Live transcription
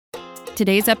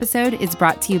Today's episode is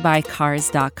brought to you by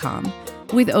Cars.com.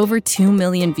 With over 2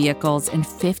 million vehicles and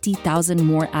 50,000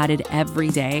 more added every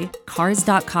day,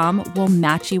 Cars.com will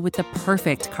match you with the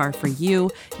perfect car for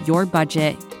you, your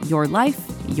budget, your life,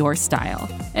 your style.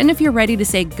 And if you're ready to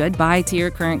say goodbye to your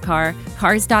current car,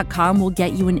 Cars.com will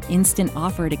get you an instant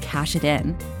offer to cash it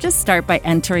in. Just start by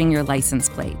entering your license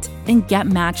plate and get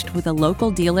matched with a local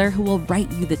dealer who will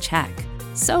write you the check.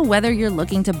 So whether you're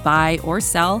looking to buy or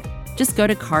sell, just go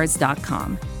to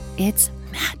Cars.com. It's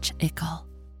magical.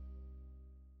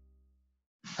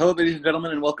 Hello, ladies and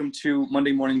gentlemen, and welcome to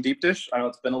Monday Morning Deep Dish. I know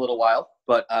it's been a little while,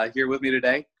 but here with me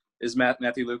today is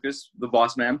Matthew Lucas, the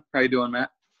boss man. How you doing,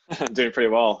 Matt? Doing pretty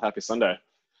well. Happy Sunday.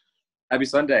 Happy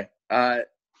Sunday. It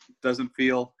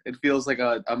feels like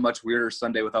a much weirder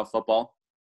Sunday without football.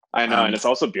 I know, and it's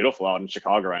also beautiful out in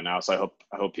Chicago right now. So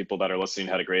I hope people that are listening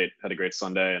had a great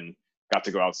Sunday and got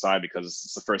to go outside, because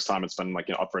it's the first time it's been like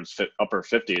upper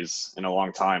 50s in a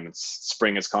long time. It's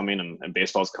spring is coming and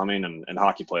baseball's coming and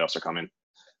hockey playoffs are coming.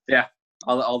 Yeah,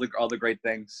 all the great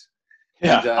things.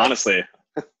 Yeah, and, honestly,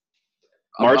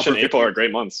 March and April are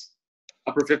great months.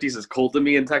 Upper 50s is cold to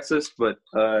me in Texas, but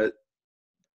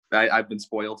I've been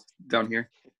spoiled down here.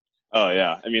 Oh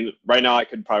yeah, I mean, right now I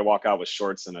could probably walk out with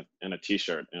shorts and a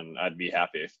t-shirt and I'd be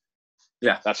happy.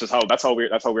 Yeah, that's how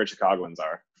weird Chicagoans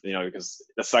are. You know, because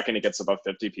the second it gets above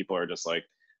 50, people are just like,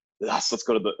 let's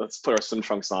put our swim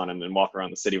trunks on and walk around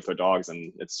the city with our dogs,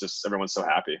 and it's just everyone's so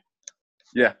happy.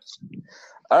 Yeah.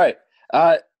 All right.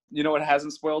 You know what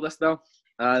hasn't spoiled us though?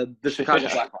 The Chicago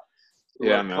Blackhawks.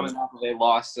 Yeah, man. Coming off of a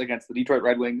loss against the Detroit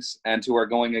Red Wings, and who are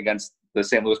going against the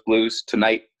St. Louis Blues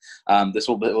tonight. This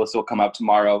will come out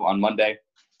tomorrow on Monday.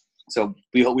 So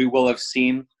we will have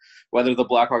seen whether the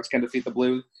Blackhawks can defeat the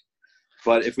Blues.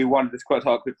 But if we wanted to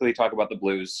quickly talk about the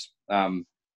Blues,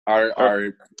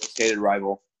 our stated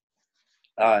rival.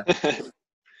 Yeah,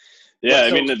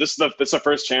 I mean, this is the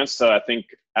first chance to, I think,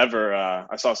 ever.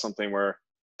 I saw something where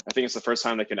I think it's the first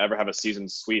time they can ever have a season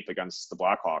sweep against the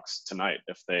Blackhawks tonight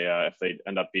if they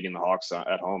end up beating the Hawks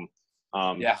at home.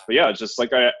 Yeah. But yeah, just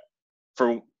like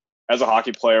as a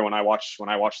hockey player, when I watch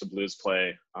the Blues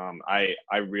play,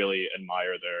 I really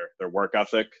admire their work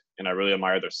ethic, and I really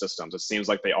admire their systems. It seems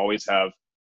like they always have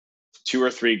 2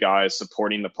 or 3 guys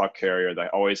supporting the puck carrier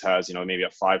that always has, maybe a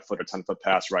 5-foot or 10-foot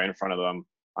pass right in front of them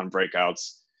on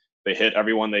breakouts. They hit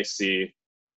everyone they see.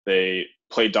 They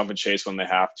play dump and chase when they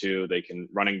have to. They can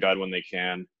run and gut when they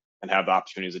can and have the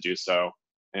opportunities to do so.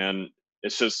 And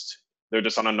it's just, they're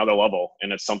just on another level.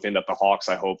 And it's something that the Hawks,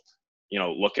 I hope,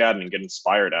 look at and get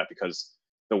inspired at, because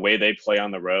the way they play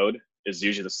on the road is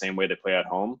usually the same way they play at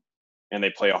home. And they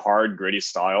play a hard, gritty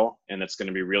style, and it's going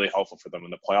to be really helpful for them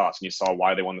in the playoffs. And you saw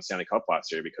why they won the Stanley Cup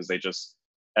last year, because they just,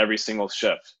 every single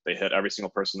shift, they hit every single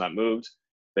person that moved.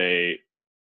 They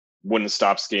wouldn't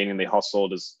stop skating. They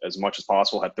hustled as much as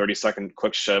possible, had 30-second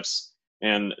quick shifts.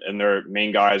 And their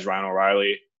main guys, Ryan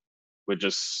O'Reilly,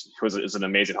 is an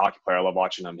amazing hockey player. I love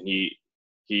watching him. And he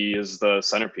is the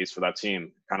centerpiece for that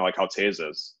team, kind of like how Taves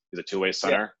is. He's a two-way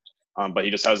center. Yeah. But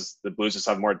the Blues just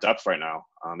have more depth right now.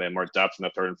 They have more depth in the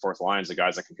third and fourth lines, the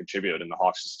guys that can contribute, and the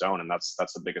Hawks just don't. And that's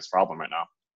the biggest problem right now.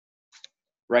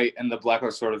 Right, and the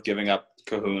Blackhawks sort of giving up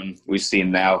Cahoon. We've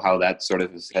seen now how that sort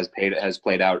of has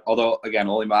played out. Although, again,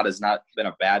 Olli Maatta has not been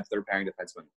a bad third-pairing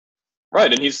defenseman.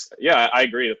 Right, and I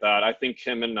agree with that. I think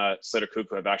him and Slater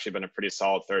Koekkoek have actually been a pretty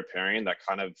solid third pairing that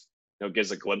kind of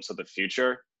gives a glimpse of the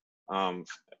future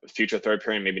third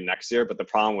pairing maybe next year. But the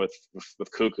problem with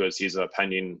Koekkoek is he's a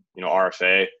pending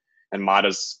RFA, and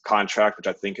Maatta's contract, which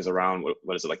I think is around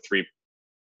what is it, like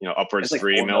upwards like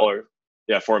 $3 million or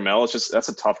 $4 million. It's just, that's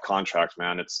a tough contract,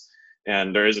 man.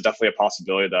 And there is definitely a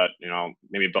possibility that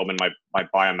maybe Bowman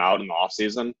might buy him out in the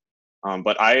offseason.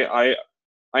 But I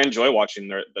enjoy watching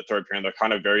the third pairing. They're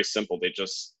kind of very simple. They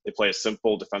play a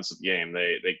simple defensive game.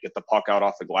 They get the puck out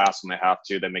off the glass when they have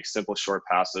to. They make simple short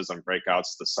passes on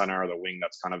breakouts to the center or the wing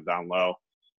that's kind of down low.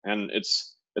 And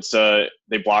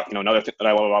they block. Another thing that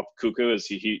I love about Koekkoek is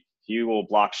he will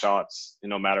block shots,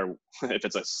 no matter if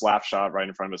it's a slap shot right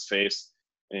in front of his face,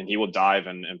 and he will dive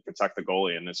and protect the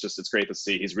goalie. And it's great to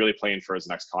see. He's really playing for his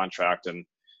next contract. And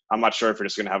I'm not sure if we're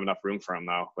just going to have enough room for him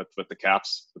now with the cap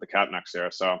next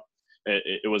year. So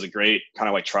it was a great kind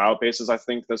of like trial basis, I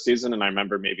think, this season. And I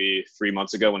remember maybe 3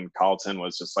 months ago when Colleton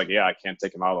was just like, I can't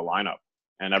take him out of the lineup.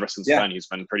 And ever since then, he's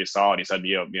been pretty solid. He's had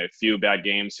a few bad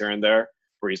games here and there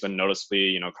where he's been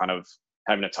noticeably, kind of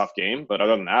having a tough game. But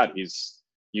other than that,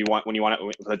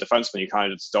 with a defenseman, you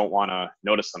kind of just don't want to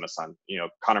notice them.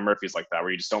 Connor Murphy's like that,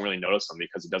 where you just don't really notice him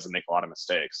because he doesn't make a lot of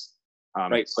mistakes.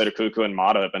 Right. Slater Koekkoek and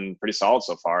Maatta have been pretty solid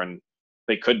so far, and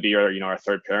they could be our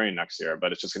third pairing next year,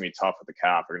 but it's just gonna be tough with the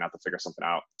cap. We're gonna have to figure something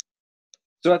out.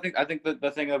 So I think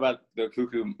the thing about the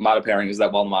Cuckoo Mata pairing is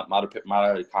that while the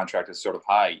Mata contract is sort of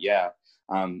high, yeah.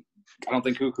 I don't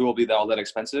think Cuckoo will be all that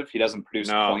expensive. He doesn't produce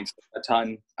No. points a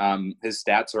ton. His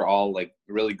stats are all like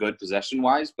really good possession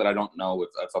wise, but I don't know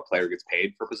if a player gets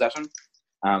paid for possession.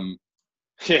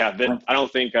 Yeah, I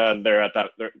don't think they're at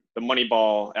that. The money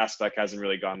ball aspect hasn't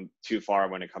really gone too far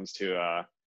when it comes to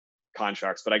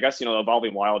contracts. But I guess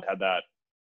Evolving Wild had that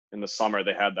in the summer.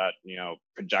 They had that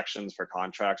projections for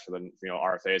contracts for the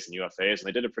RFAs and UFAs, and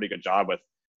they did a pretty good job with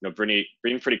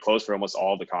being pretty close for almost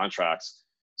all the contracts.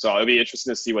 So it'll be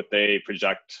interesting to see what they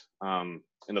project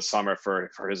in the summer for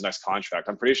his next contract.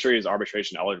 I'm pretty sure he's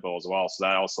arbitration eligible as well, so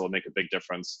that also will make a big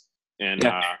difference. And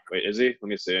wait, is he? Let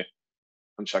me see.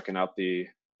 I'm checking out the.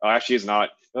 Oh, actually, he's not.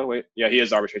 Oh, wait. Yeah, he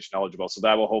is arbitration eligible, so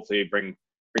that will hopefully bring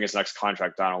his next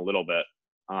contract down a little bit.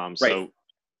 So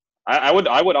Right. I would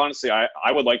honestly, I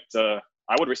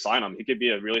would resign him. He could be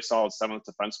a really solid seventh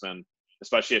defenseman,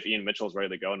 especially if Ian Mitchell's ready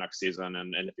to go next season,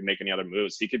 and if you make any other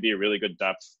moves, he could be a really good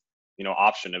depth,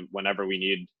 option whenever we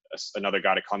need another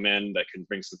guy to come in that can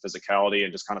bring some physicality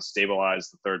and just kind of stabilize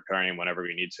the third pairing whenever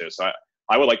we need to. So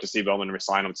I would like to see Bowman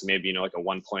resign him to maybe like a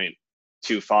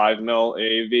 1.25 mil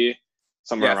AAV,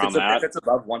 somewhere around that. If it's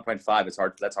above 1.5, it's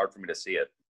hard. That's hard for me to see it.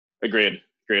 Agreed.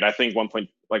 I think 1.25,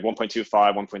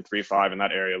 1.35 in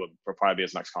that area would probably be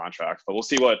his next contract. But we'll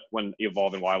see when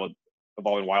Evolving Wild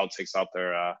takes out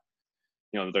their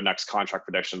their next contract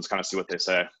predictions, kind of see what they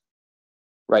say.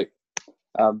 Right.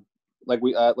 Like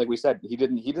we said, he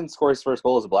didn't score his first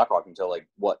goal as a Blackhawk until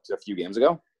a few games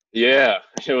ago. Yeah,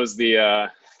 it was the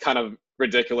kind of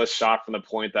ridiculous shot from the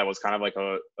point that was kind of like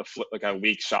a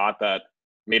weak shot that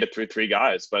made it through three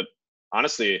guys. But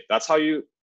honestly, that's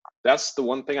the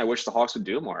one thing I wish the Hawks would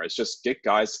do more, is just get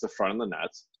guys to the front of the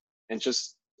net. And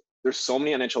just, there's so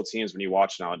many NHL teams when you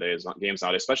watch games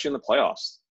nowadays, especially in the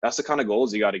playoffs. That's the kind of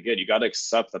goals you got to get. You got to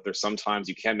accept that there's sometimes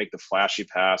you can't make the flashy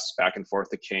pass back and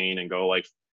forth to Kane and go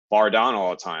bar down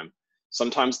all the time.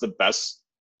 Sometimes the best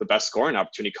scoring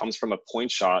opportunity comes from a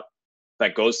point shot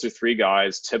that goes through three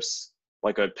guys, tips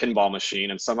like a pinball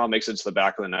machine, and somehow makes it to the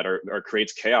back of the net or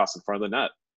creates chaos in front of the net.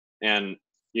 And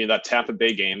that Tampa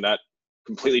Bay game that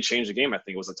completely changed the game. I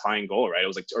think it was a tying goal, right? It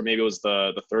was or maybe it was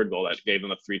the third goal that gave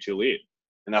them a 3-2 lead.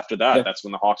 And after that, that's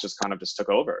when the Hawks just kind of took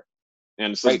over.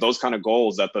 And so those kind of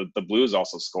goals that the Blues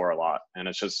also score a lot. And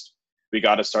it's just, we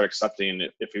got to start accepting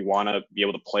if we want to be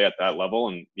able to play at that level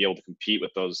and be able to compete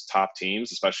with those top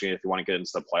teams, especially if you want to get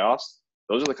into the playoffs.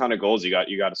 Those are the kind of goals you got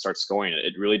to start scoring.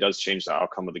 It really does change the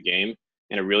outcome of the game,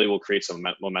 and it really will create some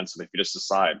momentum if you just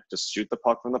decide, just shoot the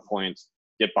puck from the point,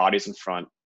 get bodies in front,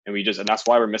 and that's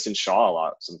why we're missing Shaw a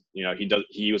lot. So,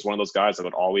 he was one of those guys that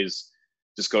would always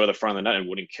just go to the front of the net and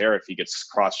wouldn't care if he gets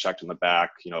cross-checked in the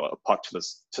back, a puck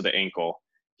to the ankle.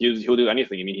 He'll do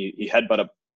anything. I mean, he headbutted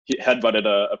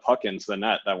a puck into the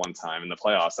net that one time in the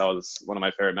playoffs. That was one of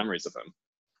my favorite memories of him.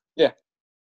 Yeah,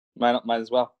 mine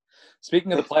as well.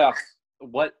 Speaking of the playoffs,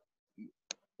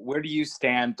 where do you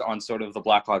stand on sort of the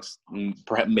Blackhawks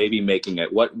perhaps maybe making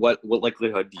it? What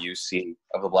likelihood do you see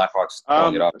of the Blackhawks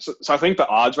pulling it off? So I think the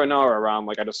odds right now are around,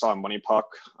 I just saw a Money Puck.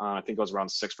 I think it was around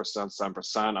 6%,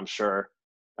 7%. I'm sure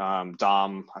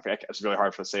Dom, I think it's really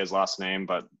hard to say his last name,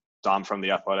 but Dom from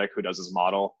The Athletic, who does his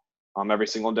model every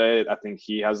single day, I think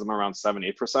he has them around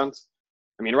 7-8%.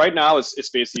 I mean, right now it's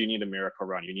basically you need a miracle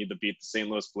run. You need to beat the St.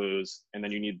 Louis Blues, and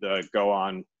then you need to go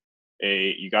on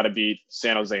you got to beat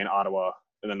San Jose and Ottawa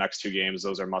in the next two games.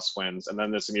 Those are must wins. And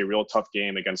then there's going to be a real tough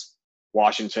game against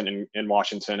Washington in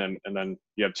Washington. And then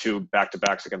you have two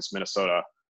back-to-backs against Minnesota.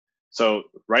 So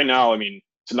right now, I mean,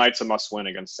 tonight's a must win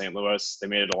against St. Louis. They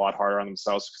made it a lot harder on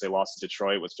themselves because they lost to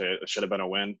Detroit, which should have been a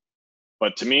win.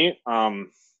 But to me, I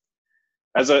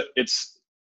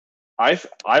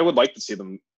would like to see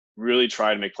them really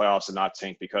try to make playoffs and not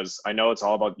tank, because I know it's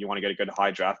all about you want to get a good high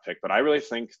draft pick, but I really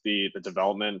think the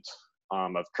development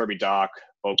of Kirby Dach,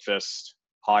 Boqvist,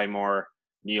 Highmore,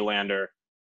 Nylander,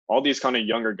 all these kind of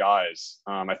younger guys,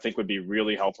 I think would be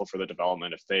really helpful for the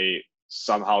development if they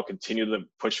somehow continue to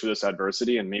push through this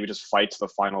adversity and maybe just fight to the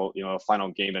final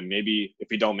game. And maybe if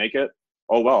we don't make it,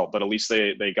 oh well, but at least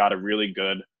they got a really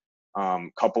good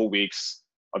couple weeks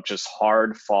of just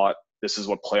hard fought. This is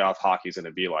what playoff hockey is going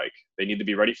to be like. They need to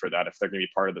be ready for that if they're going to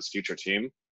be part of this future team.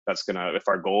 If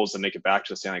our goal is to make it back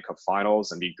to the Stanley Cup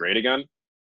Finals and be great again,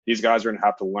 these guys are going to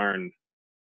have to learn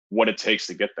what it takes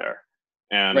to get there.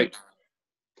 And right.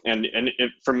 And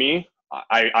for me,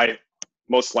 I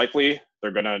most likely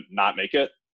they're going to not make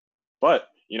it. But,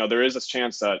 there is this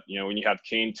chance that, when you have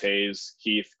Kane, Taves,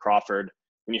 Keith, Crawford,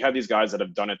 when you have these guys that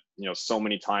have done it, so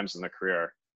many times in their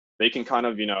career, they can kind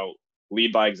of,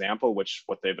 lead by example, what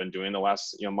they've been doing the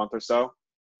last, month or so.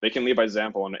 they can lead by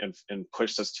example and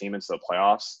push this team into the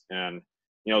playoffs. And,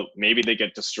 maybe they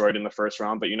get destroyed in the first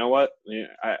round, but you know what?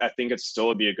 I think it still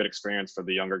would be a good experience for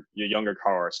the younger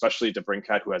car, especially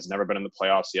DeBrincat, who has never been in the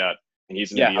playoffs yet. And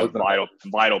he's going to be a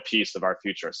vital piece of our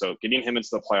future. So getting him into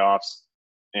the playoffs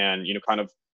and,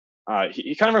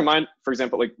 he kind of remind, for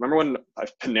example, like, remember when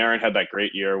Panarin had that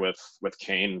great year with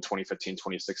Kane in 2015,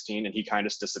 2016, and he kind of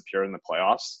just disappeared in the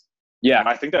playoffs? Yeah. And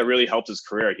I think that really helped his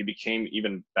career. He became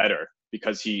even better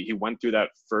because he went through that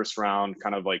first round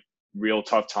kind of like real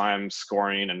tough time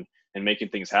scoring and making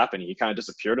things happen. He kind of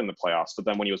disappeared in the playoffs. But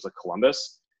then when he was with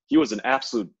Columbus, he was an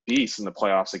absolute beast in the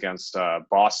playoffs against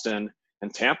Boston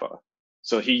and Tampa.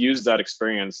 So he used that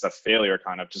experience, that failure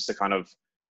kind of just to kind of,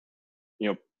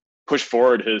 push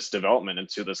forward his development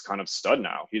into this kind of stud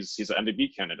now. He's an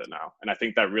MVP candidate now. And I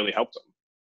think that really helped him.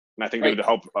 And I think it would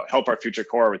help our future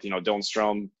core with, Dylan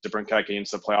Strome, DeBrincat getting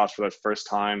into the playoffs for the first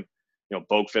time,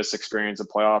 Boqvist experience in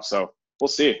playoffs. So we'll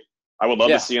see. I would love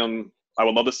to see them. I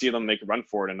would love to see them make a run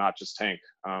for it and not just tank.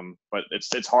 But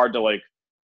it's hard to like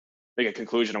make a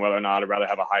conclusion on whether or not I'd rather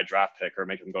have a high draft pick or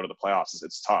make them go to the playoffs.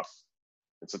 It's tough.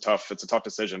 It's a tough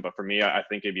decision. But for me, I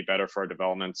think it'd be better for our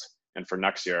development and for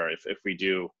next year if we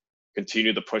do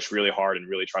continue to push really hard and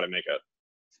really try to make it.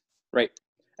 Right.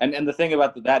 And the thing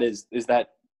about that is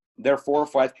that they're 4 or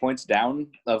 5 points down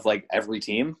of like every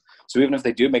team. So even if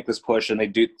they do make this push and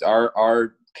they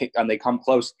and they come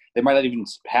close, they might not even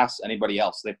pass anybody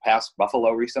else. They've passed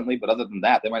Buffalo recently, but other than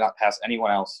that, they might not pass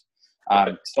anyone else.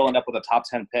 Still end up with a top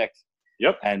 10 pick.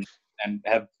 Yep. And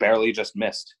have barely just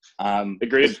missed.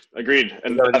 Agreed.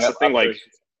 And that's the thing, like,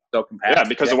 so compact. Yeah,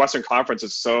 because the Western Conference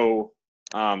is so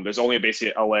there's only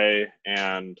basically LA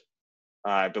and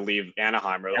I believe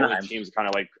Anaheim are the only teams kind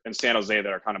of like in San Jose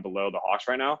that are kind of below the Hawks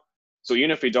right now. So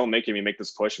even if we don't make it, we make this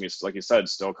push, and we, like you said,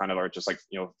 still kind of are just like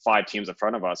 5 teams in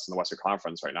front of us in the Western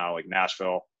Conference right now, like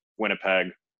Nashville, Winnipeg,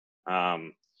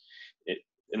 and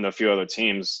a few other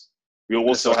teams. We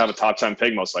will still have a top 10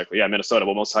 pick most likely. Yeah, Minnesota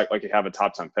will most likely have a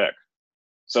top 10 pick.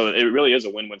 So it really is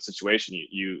a win-win situation.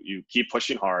 You keep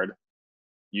pushing hard,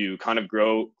 you kind of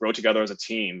grow together as a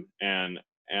team, and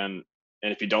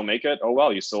if you don't make it, oh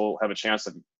well, you still have a chance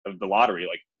of the lottery.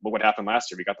 Like what would happen last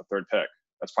year? We got the 3rd pick.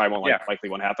 That's probably likely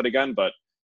won't happen again, but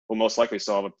we'll most likely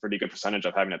still have a pretty good percentage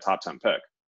of having a top 10 pick.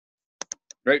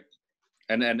 Right.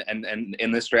 And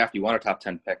in this draft, you want a top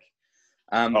 10 pick.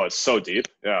 It's so deep.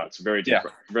 Yeah, it's very deep. Yeah.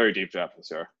 Very deep draft this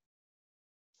year.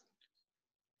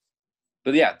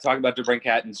 But yeah, talking about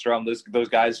DeBrincat and Strome, those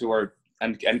guys who are,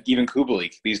 and even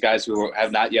Kubalik, these guys who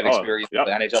have not yet experienced the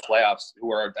NHL playoffs,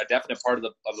 who are a definite part of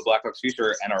the Blackhawks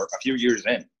future and are a few years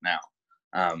in now.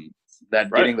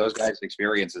 Getting those guys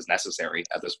experience is necessary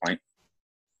at this point.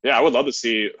 Yeah, I would love to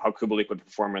see how Kubalik would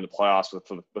perform in the playoffs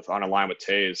with on a line with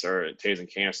Taves and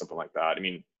Kane or something like that. I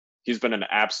mean, he's been an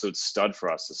absolute stud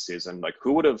for us this season. Like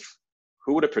who would have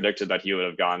predicted that he would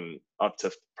have gotten up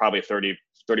to probably 30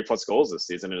 plus goals this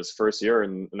season in his first year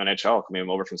in the NHL, coming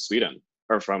over from Sweden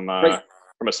or from a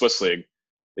Swiss league.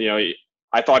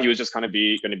 I thought he was just going to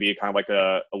be kind of like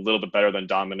a little bit better than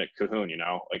Dominic Cahoon,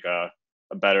 like a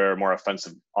better, more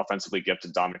offensively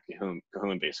gifted Dominic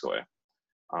Cahoon basically.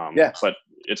 But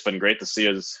it's been great to see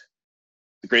his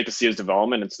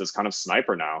development into this kind of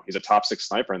sniper now. He's a top 6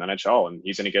 sniper in the NHL, and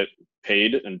he's going to get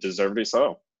paid and deservedly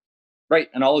so. Right,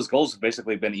 and all his goals have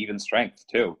basically been even strength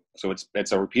too. So it's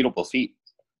a repeatable feat.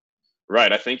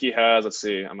 Right, I think he has. Let's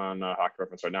see, I'm on Hockey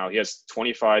Reference right now. He has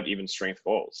 25 even strength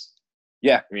goals.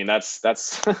 Yeah, I mean that's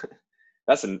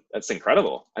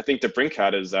incredible. I think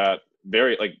DeBrincat is at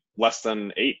very less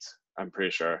than 8. I'm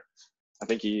pretty sure. I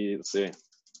think let's see.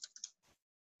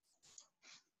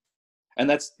 And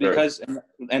that's because,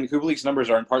 and Kubalik's numbers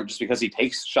are in part just because he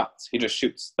takes shots. He just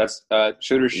shoots. That's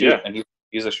shooters shoot, and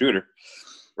he's a shooter.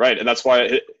 Right, and that's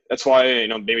why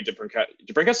maybe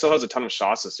DeBrincat still has a ton of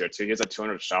shots this year too. He has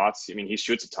 200 shots. I mean, he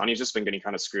shoots a ton. He's just been getting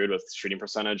kind of screwed with shooting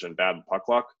percentage and bad puck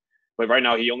luck. But right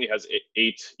now, he only has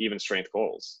 8 even strength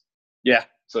goals. Yeah.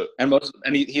 So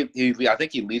he I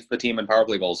think he leads the team in power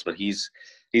play goals, but he's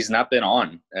not been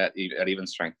on at even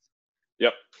strength.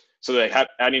 Yep. So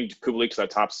adding Kubalik to that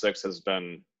top 6 has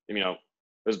been,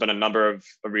 there's been a number of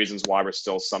reasons why we're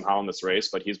still somehow in this race,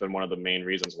 but he's been one of the main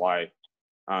reasons why.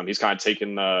 He's kind of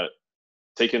taken the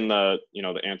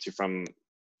the answer from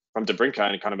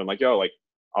DeBrincat and kind of been like,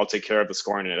 I'll take care of the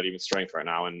scoring at even strength right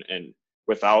now. And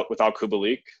without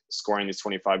Kubalik scoring these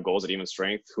 25 goals at even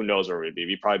strength, who knows where we'd be?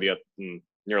 We'd probably be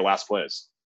near last place.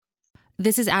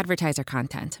 This is advertiser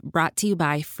content brought to you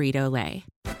by Frito-Lay.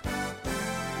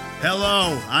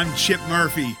 Hello, I'm Chip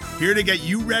Murphy, here to get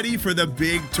you ready for the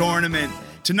big tournament.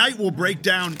 Tonight we break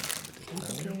down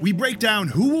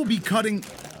who will be cutting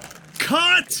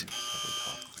Cut!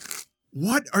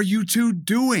 What are you two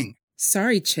doing?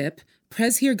 Sorry, Chip.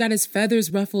 Prez here got his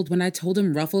feathers ruffled when I told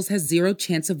him Ruffles has zero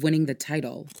chance of winning the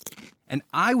title. And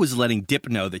I was letting Dip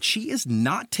know that she is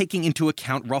not taking into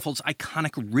account Ruffles'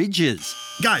 iconic ridges.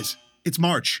 Guys, it's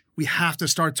March. We have to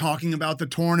start talking about the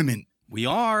tournament. We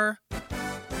are.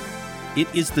 It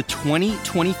is the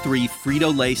 2023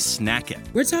 Frito-Lay Snack It.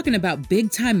 We're talking about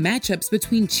big-time matchups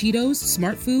between Cheetos,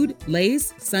 Smart Food,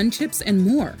 Lay's, Sun Chips, and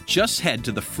more. Just head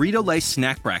to the Frito-Lay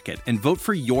Snack Bracket and vote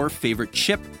for your favorite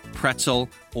chip, pretzel,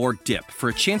 or dip for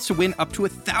a chance to win up to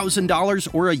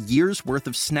 $1,000 or a year's worth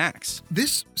of snacks.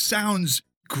 This sounds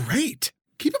great.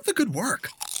 Keep up the good work.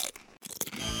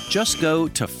 Just go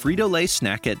to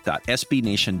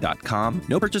fritolaysnackit.sbnation.com.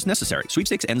 No purchase necessary.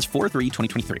 Sweepstakes ends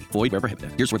 4/3/2023. Void where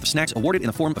prohibited. Year's worth of snacks awarded in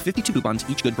the form of 52 coupons,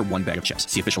 each good for one bag of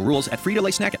chips. See official rules at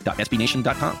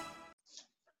fritolaysnackit.sbnation.com.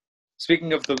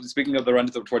 Speaking of the run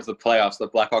towards the playoffs, the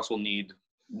Blackhawks will need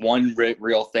one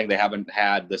real thing they haven't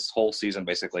had this whole season,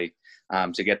 basically,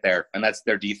 to get there, and that's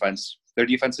their defense. Their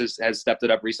defense has stepped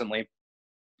it up recently.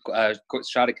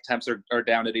 Shot attempts are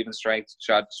down at even strength.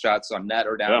 Shots on net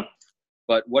are down. Yeah.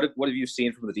 But what have you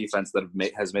seen from the defense that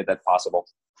has made that possible?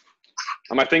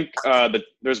 I think that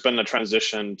there's been a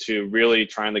transition to really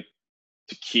trying to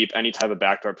keep any type of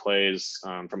backdoor plays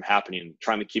from happening,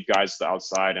 trying to keep guys to the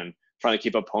outside and trying to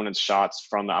keep opponents' shots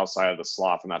from the outside of the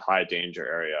slot, from that high danger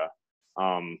area.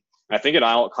 I think it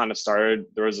all kind of started.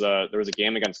 There was a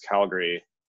game against Calgary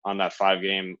on that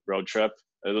 5-game road trip.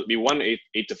 We won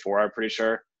 8-4, I'm pretty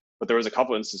sure. But there was a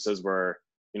couple instances where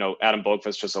Adam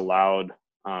Boqvist just allowed.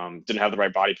 Didn't have the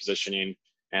right body positioning,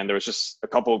 and there was just a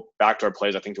couple backdoor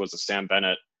plays. I think it was the Sam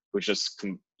Bennett, who just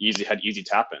had easy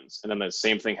tap-ins, and then the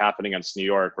same thing happened against New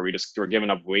York, where we were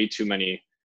giving up way too many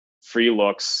free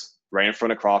looks right in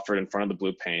front of Crawford, in front of the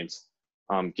blue paint,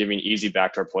 giving easy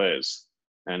backdoor plays,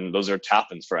 and those are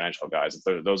tap-ins for NHL guys.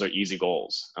 Those are easy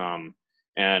goals, and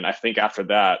I think after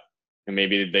that,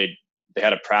 maybe they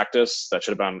had a practice that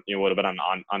should have been would have been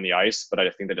on the ice, but I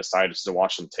think they decided just to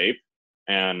watch some tape.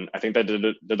 And I think that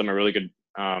did them a really good.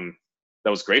 That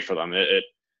was great for them.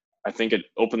 I think it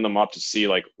opened them up to see,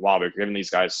 like, wow, we're giving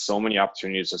these guys so many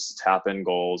opportunities just to tap in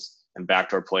goals and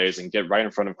backdoor plays and get right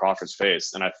in front of Crawford's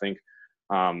face. And I think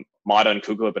Mata and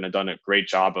Kukulip have done a great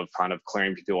job of kind of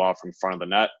clearing people off from front of the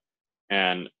net.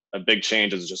 And a big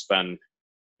change has just been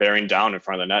bearing down in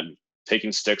front of the net,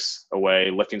 taking sticks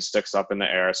away, lifting sticks up in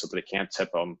the air so that they can't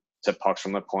tip pucks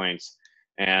from the points.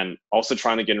 And also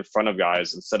trying to get in front of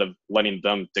guys instead of letting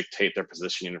them dictate their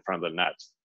positioning in front of the net.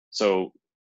 So,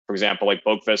 for example, like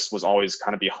Boqvist was always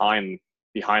kind of behind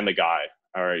the guy,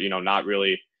 or not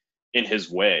really in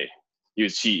his way.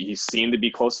 He seemed to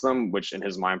be close to them, which in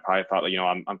his mind probably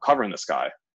thought, I'm covering this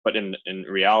guy. But in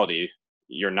reality,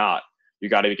 you're not. You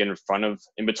got to get in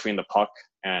between the puck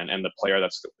and the player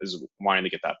is wanting to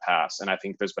get that pass. And I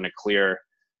think there's been a clear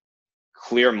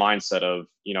mindset of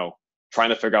trying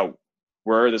to figure out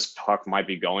where this puck might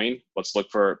be going. Let's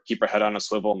keep our head on a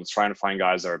swivel, and let's try and find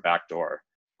guys that are backdoor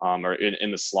or in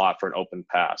the slot for an open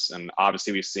pass. And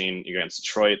obviously we've seen against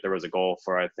Detroit, there was a goal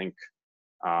for, I think,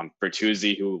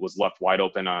 Bertuzzi, who was left wide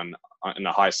open in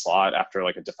the high slot after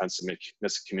like a defensive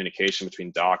miscommunication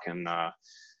between Doc and I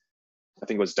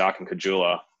think it was Doc and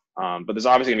Kajula. But there's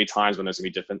obviously gonna be times when there's gonna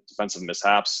be defensive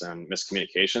mishaps and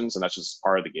miscommunications, and that's just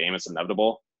part of the game. It's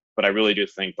inevitable. But I really do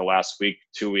think the last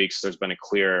 2 weeks, there's been a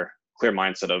clear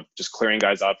mindset of just clearing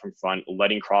guys out from front,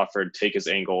 letting Crawford take his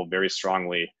angle very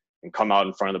strongly and come out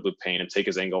in front of the blue paint and take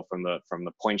his angle from the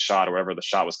point shot or wherever the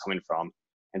shot was coming from,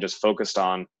 and just focused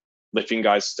on lifting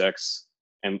guys' sticks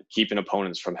and keeping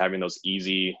opponents from having those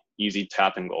easy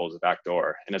tap-in goals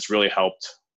backdoor. And it's really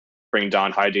helped bring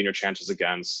down high danger chances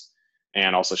against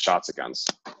and also shots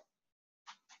against.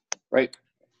 Right.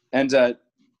 And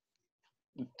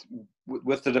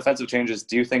with the defensive changes,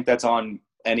 do you think that's on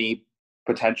any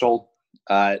potential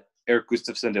Erik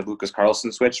Gustafsson to Lucas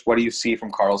Carlsson switch? What do you see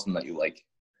from Carlsson that you like?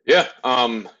 Yeah,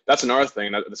 that's another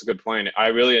thing. That's a good point.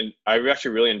 I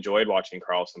actually really enjoyed watching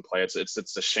Carlsson play.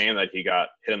 It's a shame that he got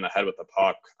hit in the head with the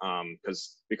puck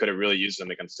because we could have really used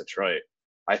him against Detroit.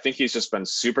 I think he's just been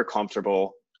super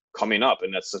comfortable coming up,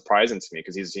 and that's surprising to me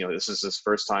because he's this is his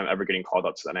first time ever getting called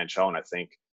up to the NHL, and I think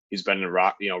he's been in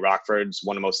Rockford's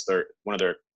one of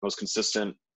their most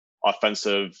consistent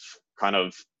offensive kind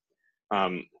of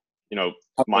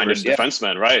minded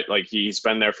defenseman, right? Like he's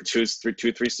been there for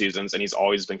 3 seasons, and he's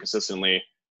always been consistently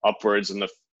upwards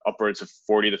of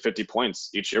 40 to 50 points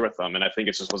each year with them. And I think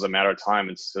it just was a matter of time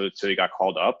until he got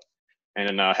called up.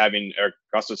 And having Erik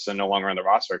Gustafsson no longer on the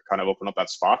roster kind of opened up that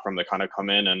spot for him to kind of come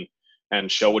in and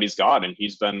show what he's got. And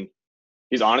he's been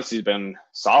he's honestly been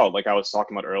solid. Like I was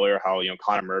talking about earlier, how,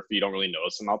 Connor Murphy, you don't really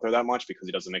notice him out there that much because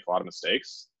he doesn't make a lot of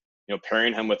mistakes.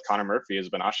 Pairing him with Connor Murphy has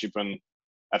actually been,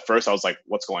 at first I was like,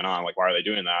 what's going on? Like, why are they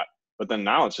doing that? But then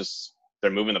now it's just,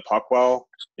 they're moving the puck well.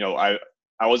 I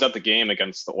was at the game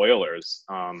against the Oilers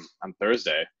on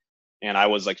Thursday, and I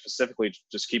was like specifically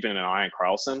just keeping an eye on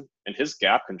Carlson, and his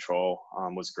gap control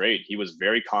was great. He was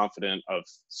very confident of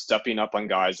stepping up on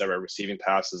guys that were receiving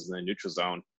passes in the neutral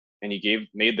zone, and he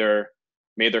made their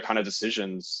kind of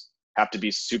decisions have to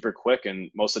be super quick,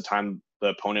 and most of the time the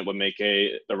opponent would make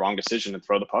the wrong decision and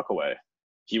throw the puck away.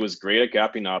 He was great at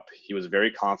gapping up. He was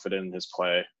very confident in his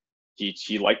play.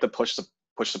 He liked to push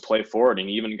the play forward, and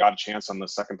he even got a chance on the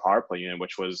second power play unit,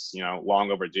 which was long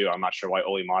overdue. I'm not sure why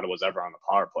Olli Maatta was ever on the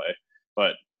power play,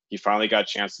 but he finally got a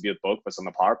chance to be with Boqvist on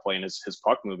the power play, and his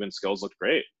puck movement skills looked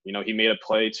great. He made a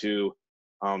play to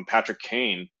Patrick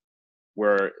Kane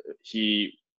where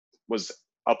he was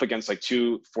up against like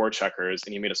 2 forecheckers,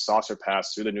 and he made a saucer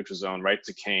pass through the neutral zone right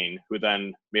to Kane, who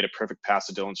then made a perfect pass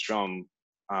to Dylan Strome,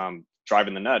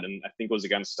 driving the net. And I think it was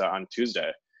against on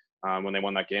Tuesday when they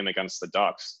won that game against the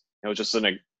Ducks. It was just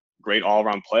a great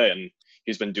all-around play, and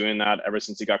he's been doing that ever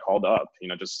since he got called up.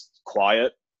 Just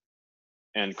quiet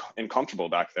and comfortable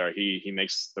back there. He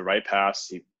makes the right pass.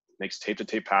 He makes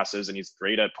tape-to-tape passes, and he's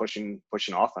great at pushing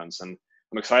offense. And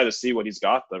I'm excited to see what he's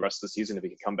got the rest of the season if he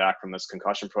can come back from this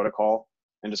concussion protocol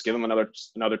and just give him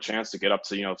another chance to get up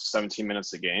to 17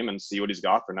 minutes a game and see what he's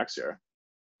got for next year.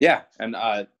 Yeah, and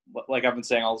like I've been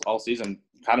saying all season,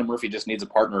 Connor Murphy just needs a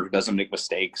partner who doesn't make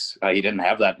mistakes. He didn't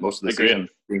have that most of the season.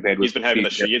 He's been having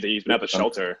he's been at the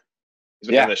shelter. He's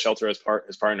been having the shelter as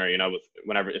his partner. With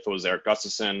if it was Eric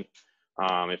Gustafsson,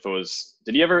 if it was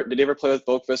did he ever play with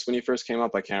Boqvist when he first came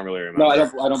up? I can't really remember. No,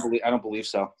 I don't believe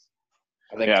so.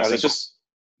 I think it's just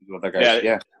other guys.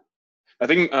 Yeah. I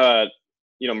think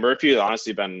Murphy has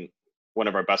honestly been one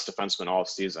of our best defensemen all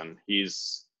season.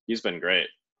 He's been great.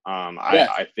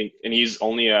 I think, and he's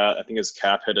only I think his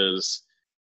cap hit is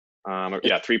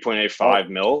 3.85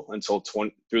 mil until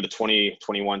through the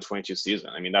 2021-22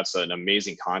 season. I mean, that's an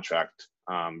amazing contract,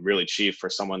 really cheap for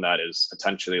someone that is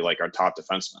potentially like our top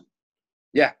defenseman.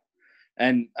 Yeah,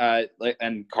 and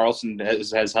Carlson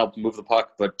has helped move the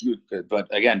puck, but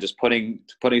again, just putting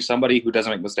somebody who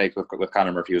doesn't make mistakes with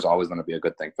Connor Murphy is always going to be a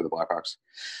good thing for the Blackhawks.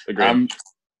 Agreed.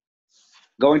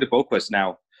 Going to Boqvist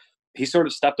now. He sort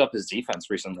of stepped up his defense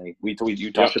recently.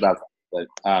 You talked about that,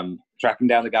 but tracking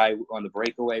down the guy on the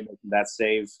breakaway, making that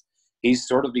save, he's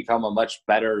sort of become a much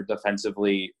better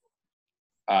defensively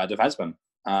defenseman.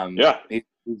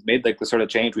 He's made like the sort of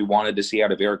change we wanted to see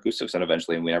out of Erik Gustafsson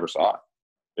eventually, and we never saw it.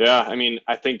 Yeah, I mean,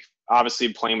 I think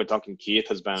obviously playing with Duncan Keith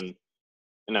has been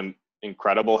an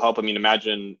incredible help. I mean,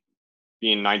 imagine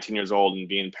being 19 years old and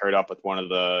being paired up with one of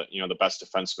the the best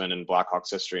defensemen in Blackhawks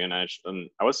history, and I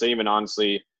would say even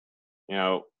honestly.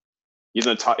 He's in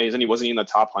the top. He wasn't in the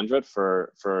top 100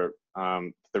 for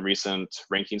the recent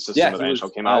ranking system that the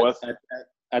NHL came out with.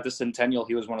 At the Centennial,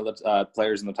 he was one of the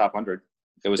players in the top 100.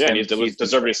 It was and he's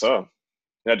deservedly so.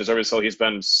 Yeah, deservedly so. He's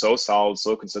been so solid,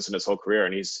 so consistent his whole career,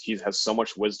 and he has so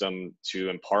much wisdom to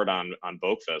impart on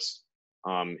Boqvist.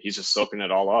 He's just soaking it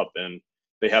all up, and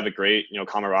they have a great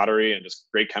camaraderie and just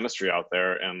great chemistry out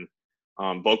there. And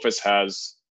Boqvist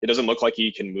has. It doesn't look like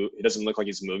he can move. It doesn't look like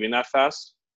he's moving that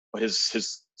fast. But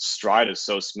his stride is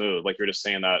so smooth. Like you're just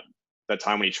saying that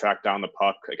time when he tracked down the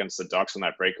puck against the Ducks on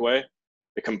that breakaway,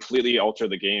 it completely altered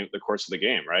the course of the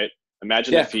game, right?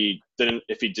 Imagine if he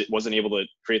wasn't able to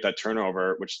create that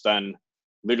turnover, which then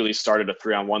literally started a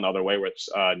 3-on-1 the other way, which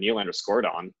Nylander scored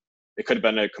on. It could have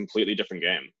been a completely different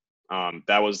game.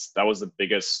 That was the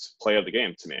biggest play of the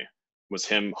game to me, was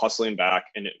him hustling back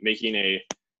and making a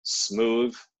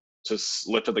smooth to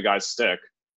lift of the guy's stick.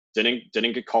 Didn't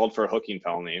get called for a hooking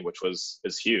penalty, which is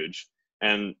huge,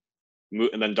 and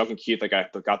then Duncan Keith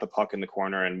got the puck in the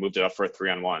corner and moved it up for a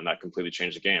 3-on-1. That completely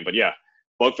changed the game. But yeah,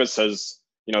 Boqvist has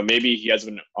maybe he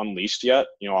hasn't been unleashed yet.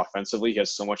 Offensively, he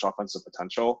has so much offensive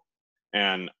potential,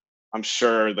 and I'm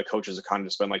sure the coaches have kind of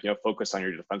just been like focus on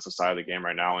your defensive side of the game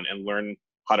right now and learn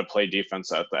how to play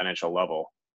defense at the NHL level,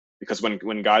 because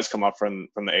when guys come up from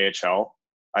the AHL.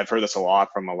 I've heard this a lot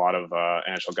from a lot of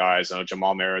NHL guys.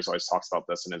 Jamal Mayers always talks about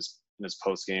this in his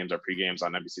post games or pre games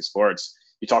on NBC Sports.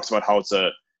 He talks about how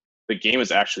the game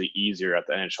is actually easier at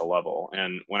the NHL level.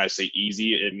 And when I say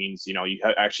easy, it means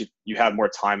you have more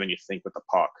time than you think with the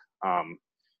puck.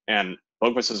 And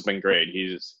Boqvist has been great.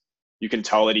 You can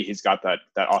tell that he's got that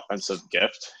offensive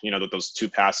gift. Those 2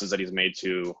 passes that he's made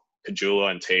to Kajula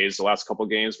and Taves the last couple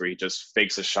of games, where he just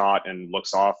fakes a shot and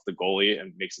looks off the goalie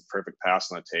and makes a perfect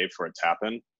pass on the tape for a tap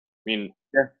in. mean,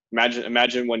 Yeah.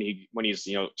 imagine when he's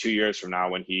 2 years from now,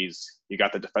 when he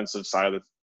got the defensive side of the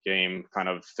game kind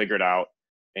of figured out,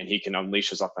 and he can unleash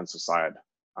his offensive side.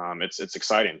 It's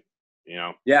exciting,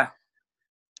 Yeah,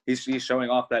 he's showing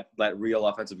off that real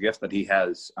offensive gift that he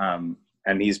has.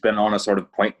 And he's been on a sort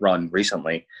of point run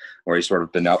recently, where he's sort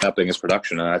of been upping his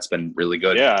production, and that's been really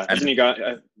good. Yeah, and he got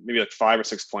maybe like 5 or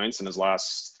 6 points in his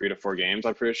last 3 to 4 games?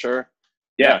 I'm pretty sure.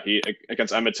 Yeah, he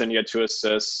against Edmonton he had 2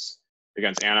 assists.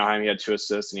 Against Anaheim he had 2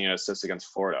 assists, and he had assists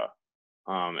against Florida.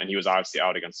 And he was obviously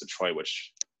out against Detroit,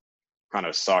 which kind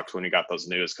of sucked when we got those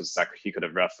news, because he could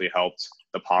have roughly helped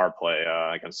the power play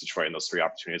against Detroit in those 3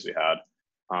 opportunities we had.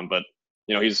 But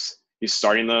he's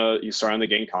starting to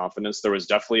gain confidence. There was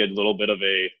definitely a little bit of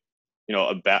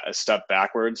a step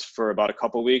backwards for about a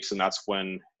couple of weeks, and that's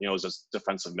when it was just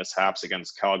defensive mishaps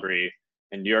against Calgary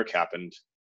and New York happened.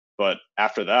 But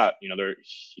after that,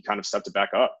 he kind of stepped it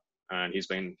back up, and he's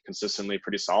been consistently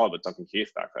pretty solid with Duncan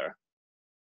Keith back there.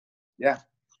 Yeah,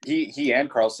 he and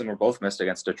Karlsson were both missed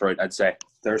against Detroit. I'd say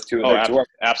there's two.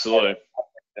 Absolutely.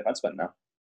 Defensemen now.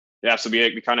 Yeah, so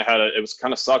we kind of had it was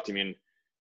kind of sucked. I mean,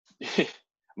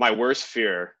 my worst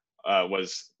fear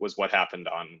was what happened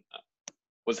on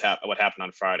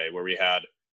Friday, where we had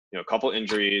a couple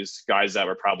injuries, guys that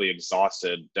were probably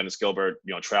exhausted. Dennis Gilbert,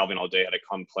 traveling all day, had to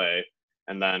come play,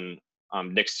 and then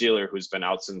Nick Steeler, who's been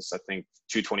out since I think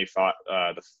the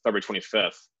February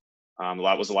 25th.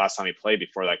 That was the last time he played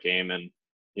before that game, and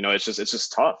it's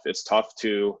just tough. It's tough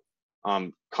to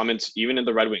come into, even in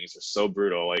the Red Wings are so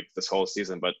brutal like this whole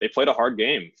season, but they played a hard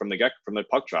game from the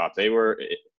puck drop.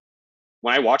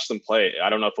 When I watched them play,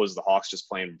 I don't know if it was the Hawks just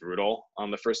playing brutal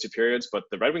on the first 2 periods, but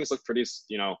the Red Wings looked pretty,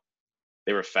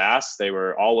 they were fast, they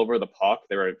were all over the puck,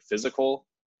 they were physical,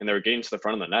 and they were getting to the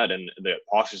front of the net, and the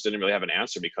Hawks just didn't really have an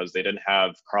answer because they didn't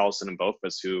have Karlsson and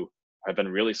Boqvist, who have been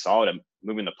really solid at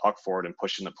moving the puck forward and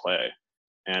pushing the play,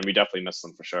 and we definitely missed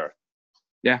them for sure.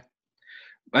 Yeah.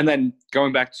 And then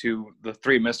going back to the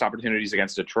 3 missed opportunities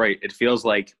against Detroit, it feels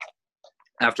like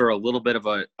after a little bit of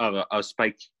a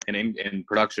spike in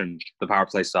production, the power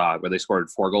play saw, where they scored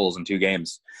 4 goals in 2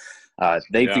 games.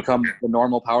 They've become the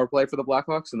normal power play for the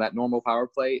Blackhawks, and that normal power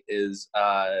play is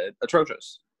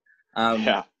atrocious.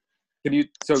 Yeah. Can you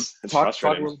talk a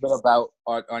little bit about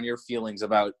on your feelings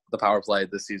about the power play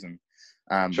this season?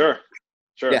 Sure.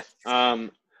 Yeah.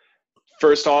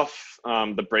 First off,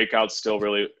 the breakout still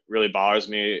really, really bothers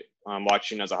me.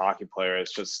 Watching as a hockey player,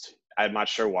 it's just, I'm not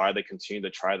sure why they continue to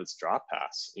try this drop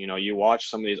pass. You watch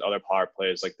some of these other power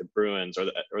plays like the Bruins or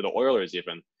the Oilers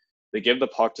even. They give the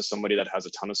puck to somebody that has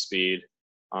a ton of speed.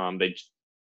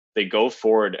 They go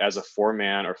forward as a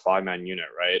 4-man or 5-man unit,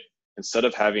 right? Instead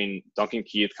of having Duncan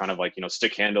Keith kind of like,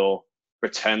 stick handle,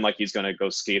 pretend like he's going to go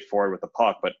skate forward with the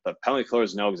puck, but the penalty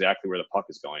killers know exactly where the puck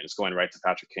is going. It's going right to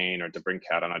Patrick Kane or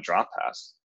DeBrincat on a drop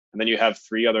pass. And then you have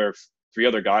three other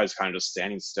guys kind of just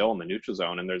standing still in the neutral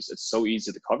zone, and it's so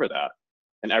easy to cover that.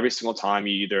 And every single time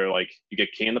you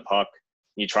get Kane the puck,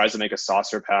 he tries to make a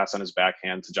saucer pass on his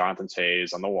backhand to Jonathan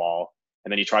Toews on the wall,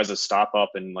 and then he tries to stop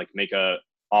up and like make a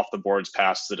off the boards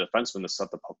pass to the defenseman to set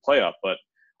the play up. But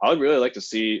I would really like to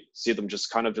see them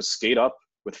just kind of just skate up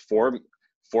with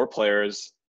four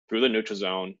players through the neutral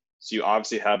zone. So you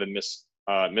obviously have a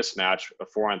mismatch, a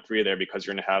 4-on-3 there, because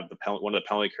you're going to have one of the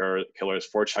penalty killers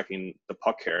forechecking the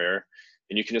puck carrier,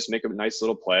 and you can just make a nice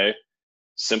little play,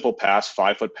 simple pass,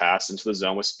 5-foot pass into the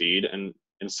zone with speed, and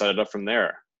set it up from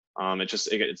there.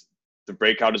 The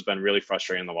breakout has been really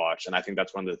frustrating to watch, and I think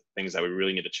that's one of the things that we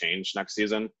really need to change next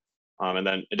season. And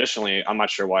then additionally, I'm not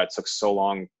sure why it took so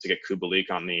long to get Kubalik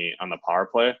on the power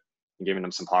play and giving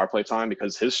him some power play time,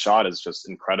 because his shot is just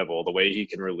incredible. The way he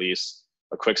can release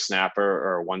a quick snapper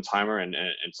or a one-timer, and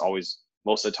it's always,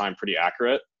 most of the time, pretty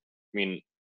accurate. I mean,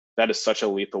 that is such a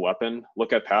lethal weapon.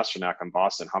 Look at Pasternak on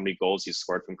Boston, how many goals he's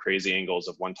scored from crazy angles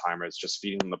of one-timers, just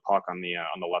feeding him the puck on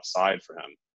the left side for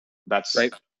him. That's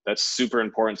super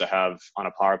important to have on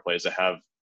a power play, is to have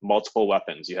multiple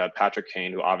weapons. You have Patrick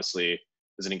Kane, who obviously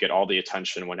is going to get all the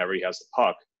attention whenever he has the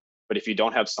puck. But if you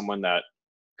don't have someone that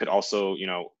could also,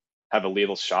 have a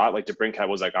lethal shot, like DeBrincat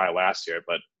was that guy last year,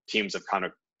 but teams have kind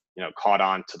of, caught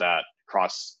on to that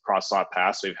cross slot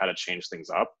pass. So we've had to change things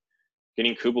up.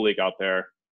 Getting Kubalik out there,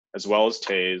 as well as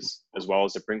Toews, as well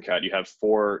as DeBrincat, you have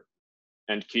 4,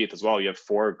 and Keith as well. You have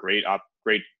 4 great,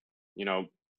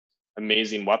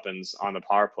 amazing weapons on the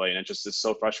power play, and it's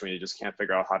so frustrating. You just can't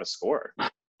figure out how to score.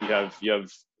 You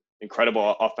have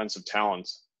incredible offensive talent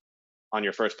on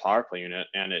your first power play unit,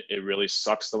 and it really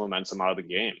sucks the momentum out of the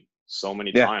game so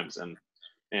many times.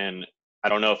 And I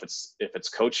don't know if it's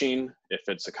coaching, if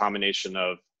it's a combination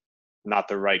of not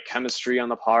the right chemistry on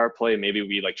the power play. Maybe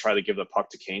we like try to give the puck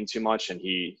to Kane too much and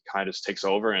he kind of just takes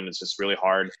over, and it's just really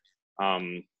hard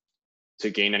to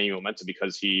gain any momentum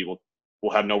because he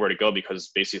will have nowhere to go,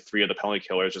 because basically 3 of the penalty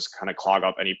killers just kind of clog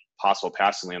up any possible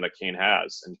passing lane that Kane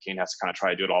has, and Kane has to kind of try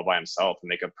to do it all by himself and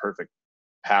make a perfect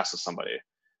pass to somebody.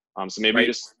 So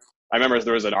maybe I remember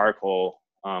there was an article,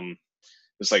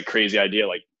 this like crazy idea,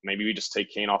 like maybe we just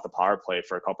take Kane off the power play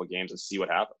for a couple of games and see what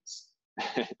happens.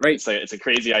 Right. It's a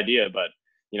crazy idea, but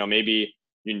maybe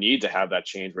you need to have that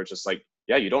change where it's just like,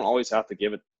 yeah, you don't always have to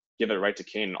give it right to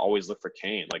Kane and always look for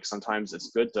Kane. Like sometimes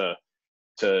it's good to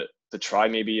try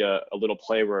maybe a little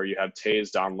play where you have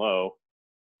Taves down low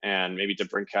and maybe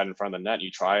DeBrincat in front of the net. You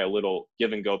try a little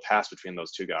give and go pass between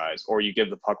those two guys, or you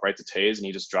give the puck right to Taves and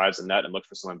he just drives the net and looks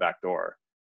for someone back door.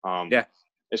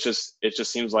 It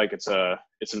just seems like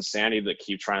it's insanity to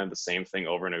keep trying the same thing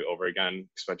over and over again,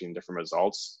 expecting different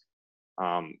results.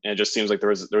 And it just seems like there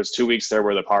was 2 weeks there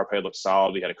where the power play looked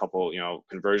solid. We had a couple,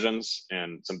 conversions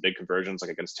and some big conversions,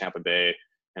 like against Tampa Bay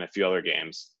and a few other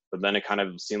games. But then it kind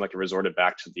of seemed like it resorted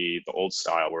back to the old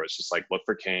style where it's just like, look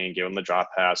for Kane, give him the drop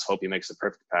pass, hope he makes the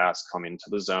perfect pass, come into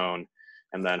the zone,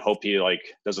 and then hope he like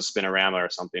does a spinorama or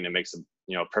something and makes a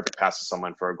perfect pass to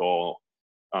someone for a goal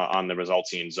on the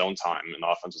resulting zone time in the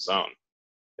offensive zone.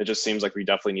 It just seems like we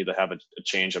definitely need to have a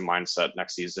change of mindset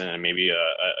next season, and maybe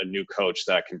a new coach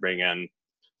that can bring in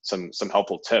some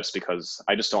helpful tips, because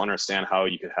I just don't understand how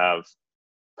you could have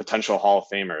potential Hall of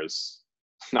Famers,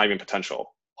 not even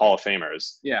potential Hall of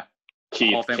Famers. Yeah.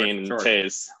 Keith, Kane, and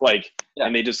Taves.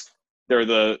 And they're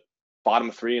the bottom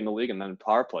 3 in the league, and then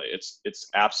power play. It's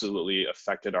absolutely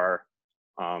affected our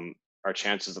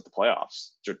chances at the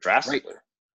playoffs drastically. Right.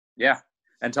 Yeah.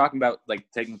 And talking about like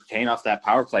taking Kane off that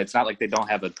power play, it's not like they don't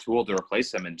have a tool to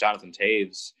replace him in Jonathan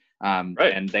Taves.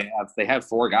 And they have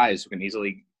 4 guys who can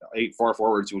easily 4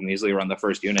 forwards who can easily run the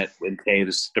first unit with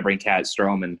Taves, DeBrincat,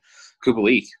 Strome, and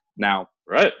Kubalik. Now,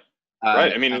 right.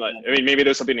 I mean, maybe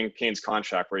there's something in Kane's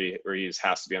contract where he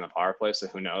has to be on the power play, so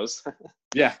who knows?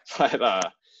 Yeah.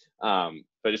 But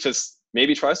it's just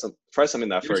maybe try something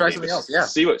that for try something else. Yeah.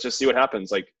 See what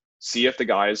happens. Like, see if the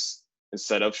guys,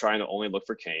 instead of trying to only look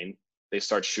for Kane, they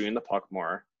start shooting the puck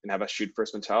more and have a shoot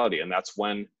first mentality. And that's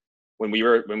when we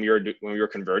were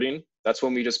converting, that's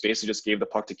when we just basically gave the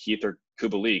puck to Keith or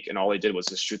Kubalik, and all they did was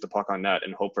just shoot the puck on net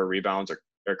and hope for rebounds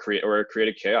or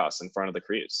create chaos in front of the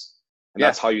crease. And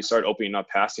that's how you start opening up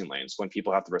passing lanes, when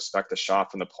people have to respect the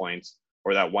shot from the point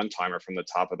or that one timer from the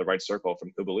top of the right circle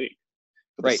from Kubalik.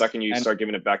 But the second you start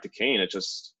giving it back to Kane, it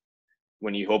just,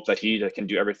 when you hope that he can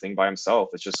do everything by himself,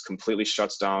 it just completely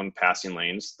shuts down passing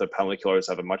lanes. The penalty killers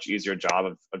have a much easier job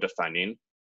of defending,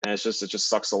 and it just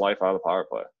sucks the life out of the power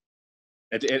play.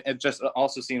 It just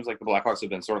also seems like the Blackhawks have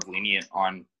been sort of lenient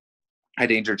on high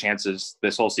danger chances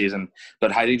this whole season,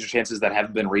 but high danger chances that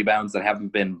haven't been rebounds, that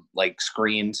haven't been like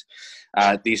screened,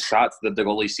 these shots that the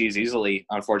goalie sees easily,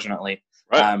 unfortunately.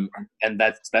 Right. And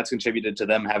that's contributed to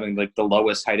them having like the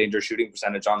lowest high danger shooting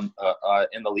percentage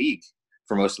in the league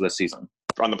for most of this season.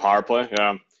 On the power play,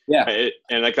 yeah.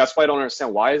 And like that's why I don't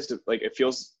understand why it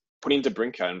feels putting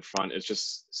DeBrincat in front. It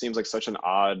just seems like such an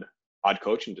odd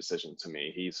coaching decision to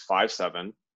me. He's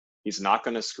 5'7". He's not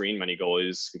going to screen many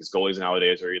goalies, because goalies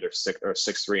nowadays are either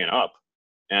 6'3" and up.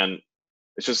 And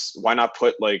it's just, why not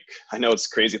put I know it's a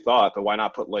crazy thought, but why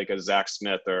not put a Zach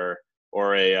Smith or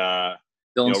a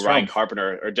Ryan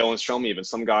Carpenter or Dylan Strome, even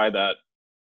some guy that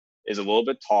is a little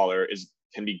bit taller,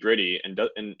 can be gritty and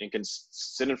can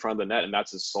sit in front of the net, and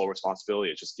that's his sole responsibility.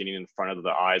 It's just getting in front of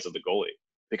the eyes of the goalie,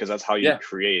 because that's how you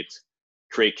create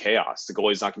chaos. The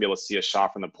goalie's not gonna be able to see a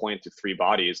shot from the point through 3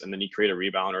 bodies, and then you create a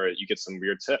rebound or you get some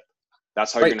weird tip.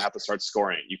 That's how you're gonna have to start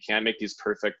scoring. You can't make these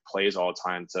perfect plays all the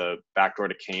time to backdoor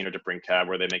to Kane or to DeBrincat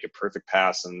where they make a perfect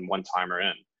pass and one timer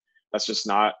in. That's just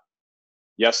not.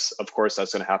 Yes, of course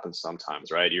that's gonna happen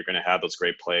sometimes, right? You're gonna have those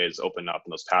great plays open up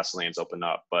and those pass lanes open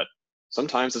up, but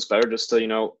sometimes it's better just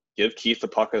to give Keith the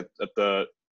puck at the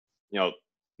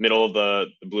middle of the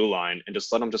blue line and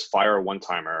just let him just fire a one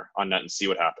timer on net and see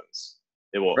what happens.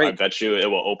 It will. Right. I bet you it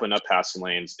will open up passing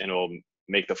lanes and it will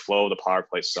make the flow of the power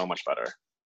play so much better.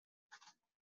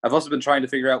 I've also been trying to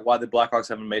figure out why the Blackhawks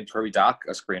haven't made Kirby Dach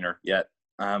a screener yet.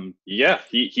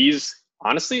 He's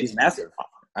honestly, he's massive.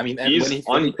 I mean, he's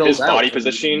when he his body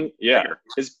positioning. Yeah.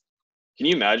 Can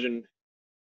you imagine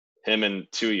him in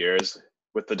 2 years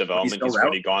with the development he's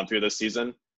already gone through this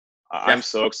season? I'm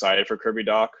so excited for Kirby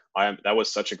Dach. That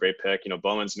was such a great pick.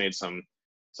 Bowman's made some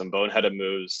boneheaded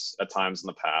moves at times in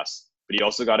the past, but you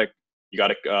also got to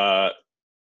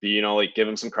give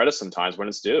him some credit sometimes when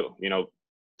it's due.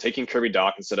 Taking Kirby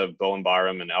Dach instead of Bowen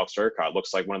Byram and Alex Turcotte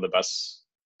looks like one of the best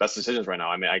best decisions right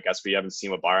now. I mean, I guess we haven't seen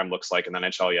what Byram looks like in the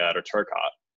NHL yet, or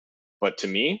Turcotte. But to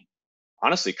me,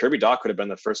 honestly, Kirby Dach could have been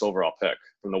the first overall pick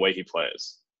from the way he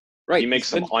plays. Right. He makes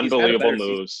some unbelievable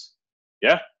moves.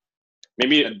 Yeah.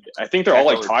 Maybe I think they're all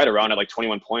like tied around at like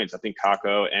 21 points. I think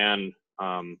Kakko and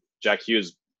Jack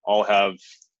Hughes all have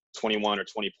 21 or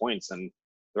 20 points, and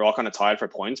they're all kind of tied for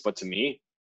points. But to me,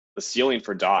 the ceiling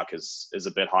for Dach is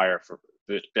a bit higher.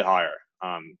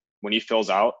 When he fills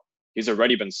out, he's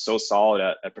already been so solid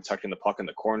at protecting the puck in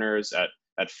the corners, at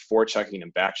forechecking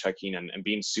and back checking, and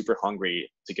being super hungry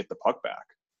to get the puck back.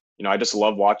 You know, I just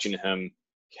love watching him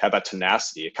have that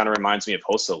tenacity. It kind of reminds me of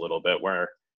Hossa a little bit, where,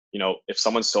 you know, if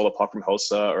someone stole a puck from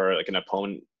Hossa, or like an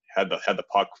opponent had the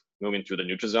puck moving through the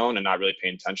neutral zone and not really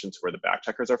paying attention to where the back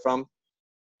checkers are from,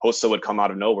 Hossa would come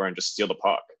out of nowhere and just steal the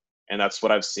puck. And that's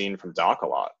what I've seen from Dach a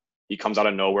lot. He comes out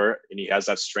of nowhere and he has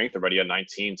that strength already at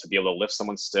 19 to be able to lift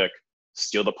someone's stick,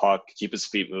 steal the puck, keep his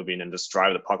feet moving, and just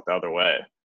drive the puck the other way.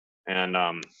 And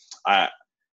I'm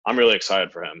really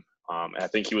excited for him. And I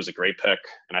think he was a great pick,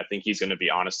 and I think he's going to be,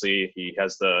 honestly, he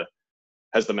has the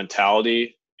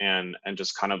mentality and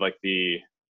just kind of like the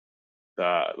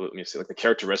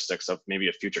characteristics of maybe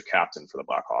a future captain for the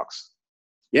Blackhawks.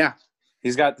 Yeah,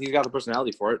 he's got the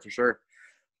personality for it, for sure.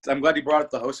 I'm glad you brought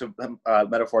up the Hossa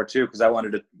metaphor too, because I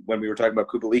wanted to, when we were talking about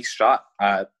Kubalik shot,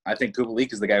 I think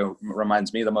Kubalik is the guy who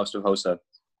reminds me the most of Hossa.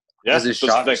 Yeah, his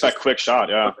shot, that quick shot,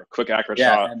 quick accurate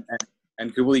shot.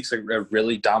 And Kubalik's a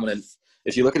really dominant.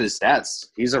 If you look at his stats,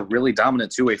 he's a really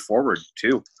dominant two-way forward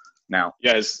too. Now,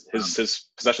 yeah, his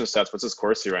possession stats. What's his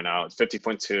Corsi right now? It's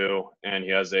 50.2, and he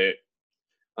has a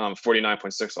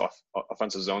 49.6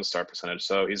 offensive zone start percentage.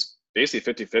 So he's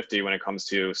basically 50-50 when it comes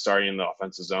to starting in the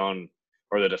offensive zone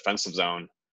or the defensive zone.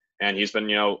 And he's been,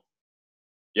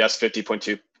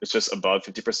 50.2. It's just above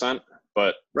 50%,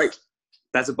 but right.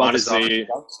 That's above honestly, his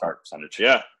start percentage.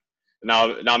 Yeah.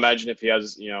 Now imagine if he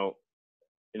has,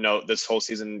 this whole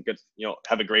season,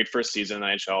 have a great first season in the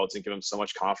NHL. It's going to give him so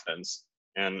much confidence.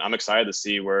 And I'm excited to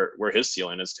see where his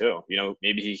ceiling is too.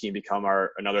 Maybe he can become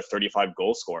another 35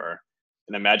 goal scorer.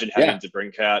 And imagine having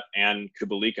DeBrincat and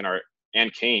Kubalik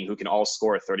and Kane, who can all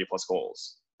score 30 plus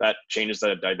goals. That changes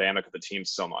the dynamic of the team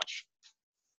so much.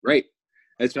 Right.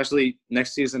 Especially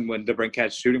next season when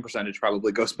DeBrincat's shooting percentage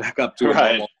probably goes back up to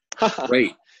right. a normal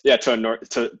rate. Yeah, to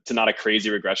not a crazy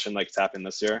regression like it's happened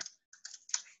this year.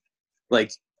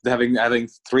 Like having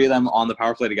three of them on the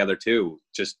power play together too,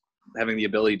 just having the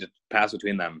ability to pass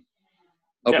between them,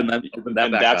 open that and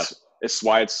back up. It's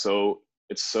why it's so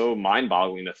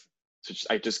mind-boggling.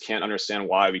 I just can't understand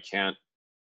why we can't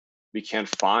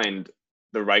find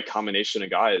the right combination of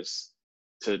guys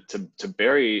to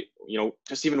bury,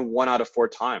 just even 1 out of 4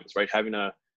 times, right? Having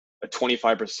a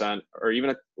 25% or even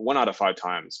a 1 out of 5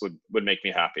 times would make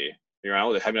me happy.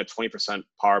 Having a 20%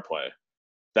 power play,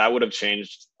 that would have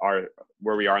changed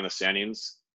where we are in the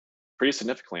standings pretty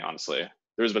significantly, honestly.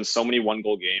 There's been so many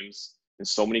 1-goal games and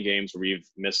so many games where we've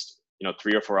missed,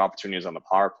 3 or 4 opportunities on the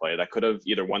power play that could have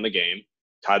either won the game,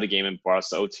 tied the game, and brought us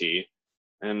to OT.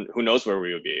 And who knows where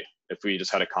we would be if we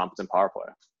just had a competent power play.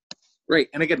 Right.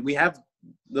 And again,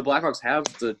 the Blackhawks have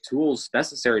the tools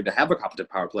necessary to have a competent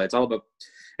power play. It's all about,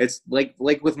 it's like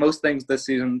with most things this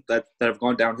season that have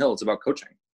gone downhill, it's about coaching.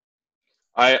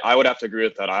 I would have to agree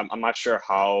with that. I'm not sure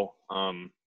how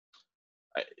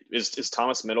is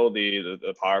Thomas Middle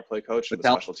the power play coach, the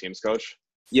special teams coach?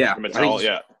 Yeah.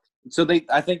 Yeah. So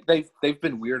I think they've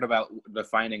been weird about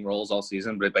defining roles all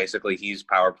season, but basically he's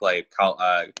power play.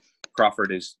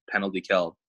 Crawford is penalty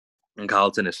kill, and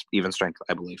Carlton is even strength,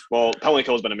 I believe. Well, penalty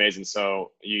kill has been amazing.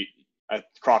 So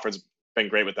Crawford's been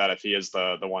great with that. If he is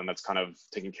the one that's kind of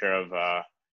taking care of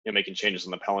making changes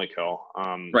in the penalty kill.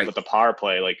 Right. But the power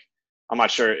play, like, I'm not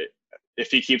sure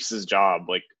if he keeps his job.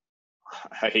 Like,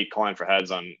 I hate calling for heads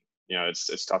on.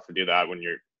 It's tough to do that when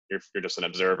you're just an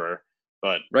observer.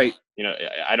 But right.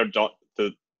 I don't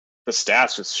the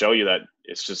stats just show you that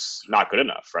it's just not good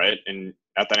enough, right? And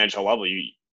at the NHL level,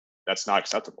 that's not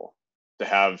acceptable to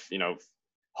have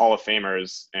Hall of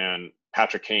Famers and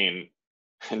Patrick Kane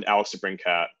and Alex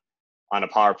DeBrincat on a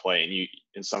power play,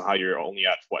 and somehow you're only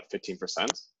at 15%.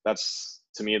 That's,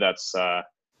 to me, that's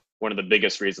one of the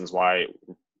biggest reasons why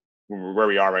where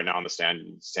we are right now in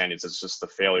the standings. It's just the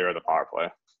failure of the power play.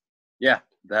 Yeah,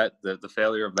 that the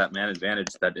failure of that man advantage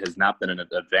that has not been an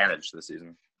advantage this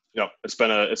season.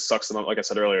 It sucks like I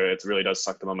said earlier, it really does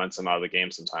suck the momentum out of the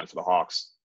game sometimes for the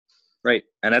Hawks. Right,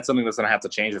 and that's something that's going to have to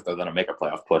change if they're going to make a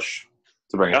playoff push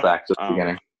to bring it back to the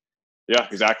beginning. Yeah,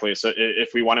 exactly. So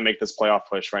if we want to make this playoff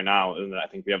push right now, then I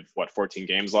think we have 14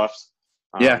 games left.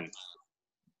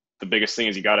 the biggest thing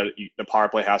is the power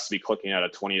play has to be clicking at a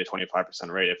 20 to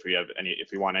 25% rate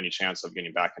if we want any chance of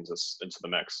getting back into the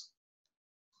mix.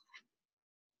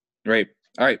 Great.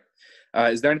 All right.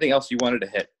 Is there anything else you wanted to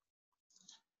hit?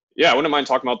 Yeah, I wouldn't mind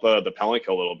talking about the penalty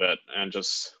kill a little bit, and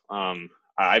just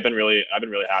I've been really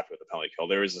happy with the penalty kill.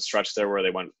 There was a stretch there where they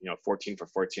went 14 for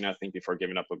 14, I think, before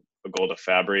giving up a goal to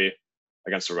Fabry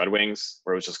against the Red Wings,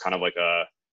 where it was just kind of like a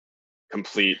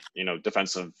complete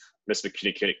defensive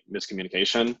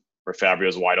miscommunication where Fabry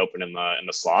was wide open in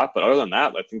the slot. But other than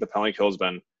that, I think the penalty kill has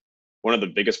been one of the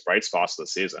biggest bright spots of the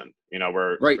season.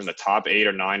 We're in the top 8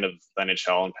 or 9 of the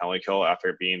NHL in penalty kill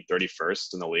after being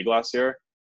 31st in the league last year.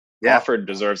 Yeah. Crawford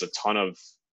deserves a ton of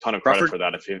credit for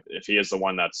that if he is the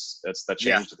one that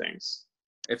changed things.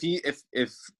 If the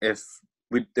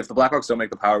Blackhawks don't make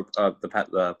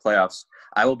the playoffs,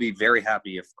 I will be very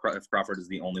happy if Crawford is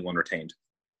the only one retained.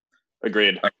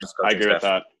 Agreed. I agree with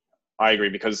that. I agree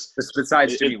because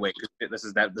besides Jimmy Waite, this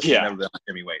has never been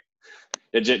Jimmy Waite.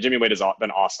 Jimmy Waite has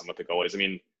been awesome with the goalies. I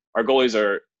mean, our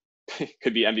goalies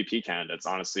could be MVP candidates.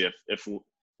 Honestly,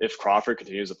 if Crawford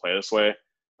continues to play this way,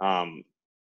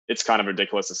 it's kind of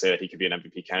ridiculous to say that he could be an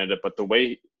MVP candidate. But the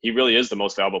way he really is the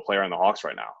most valuable player in the Hawks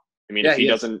right now. I mean,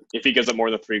 if he gives up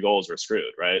more than 3 goals, we're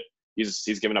screwed, right?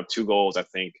 He's given up 2 goals, I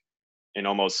think, in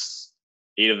almost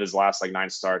 8 of his last 9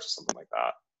 starts or something like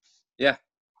that. Yeah,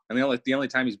 and the only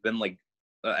time he's been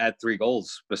at 3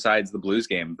 goals besides the Blues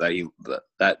game that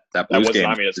Blues game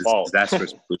not his fault.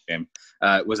 Disastrous Blues game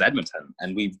was Edmonton,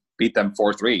 and we beat them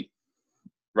 4-3.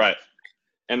 Right,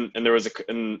 and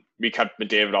we kept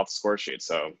McDavid off the score sheet,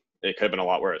 so it could have been a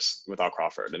lot worse without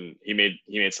Crawford, and he made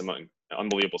some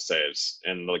unbelievable saves.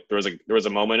 And there was a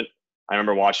moment I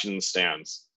remember watching in the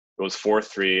stands. It was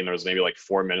 4-3, and there was maybe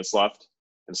 4 minutes left,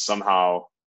 and somehow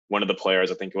one of the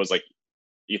players, I think it was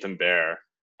Ethan Bear,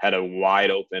 had a wide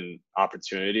open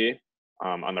opportunity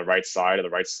on the right side of the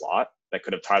right slot that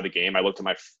could have tied the game. I looked at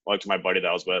my buddy that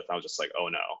I was with, and I was just like, oh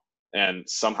no. And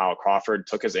somehow Crawford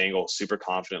took his angle super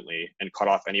confidently and cut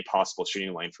off any possible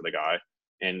shooting lane for the guy.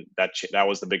 And that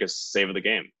was the biggest save of the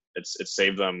game. It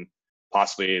saved them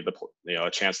possibly a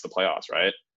chance at the playoffs,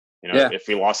 right? If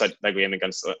we lost that game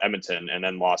against Edmonton and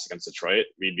then lost against Detroit,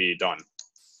 we'd be done.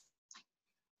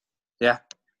 Yeah,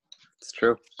 it's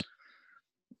true.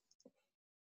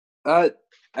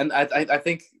 And I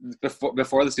think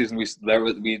before the season,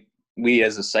 we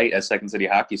as a site, as Second City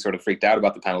Hockey, sort of freaked out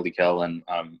about the penalty kill and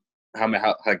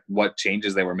how what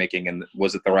changes they were making, and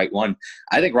was it the right one?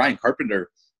 I think Ryan Carpenter,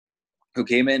 who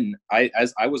came in, I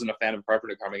wasn't a fan of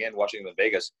Carpenter coming in, watching him in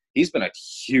Vegas. He's been a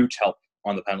huge help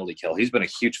on the penalty kill. He's been a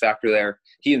huge factor there.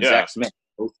 He and Zach Smith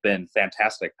both been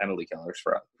fantastic penalty killers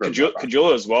for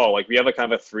Caggiula as well. We have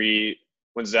kind of a 3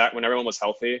 when everyone was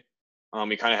healthy.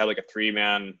 We kind of had a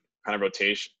 3-man kind of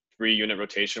rotation, 3-unit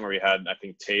rotation where we had, I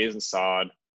think, Taves and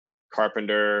Saad,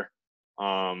 Carpenter,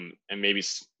 and maybe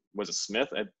was it Smith?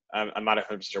 I'm not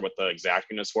 100% sure what the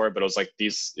exact units were, but it was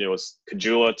it was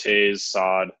Caggiula, Taves,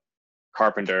 Saad,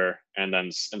 Carpenter, and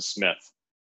Smith,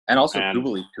 and also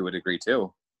Kubalik to a degree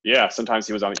too. Yeah, sometimes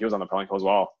he was on the penalty kill as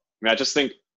well. I mean, I just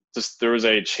think there was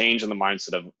a change in the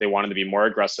mindset of they wanted to be more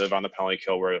aggressive on the penalty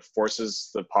kill, where it forces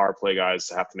the power play guys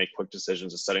to have to make quick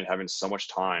decisions instead of having so much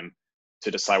time to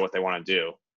decide what they want to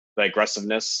do. The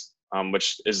aggressiveness,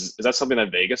 which is that something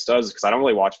that Vegas does? Because I don't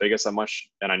really watch Vegas that much,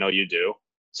 and I know you do.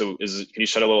 So can you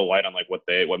shed a little light on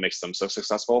what makes them so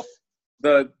successful?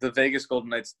 The Vegas Golden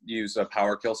Knights use a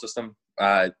power kill system.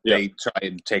 They try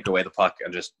and take away the puck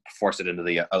and just force it into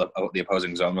the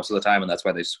opposing zone most of the time, and that's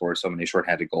why they score so many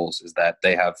shorthanded goals. Is that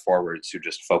they have forwards who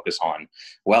just focus on,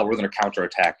 we're going to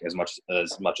counterattack as much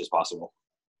as possible.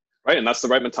 Right, and that's the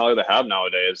right mentality they have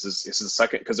nowadays. This is the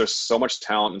second, because there's so much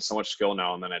talent and so much skill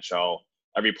now in the NHL.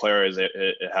 Every player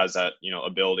it has that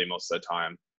ability most of the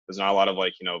time. There's not a lot of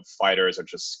fighters or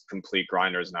just complete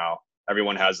grinders now.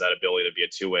 Everyone has that ability to be a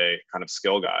 2-way kind of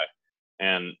skill guy,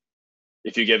 and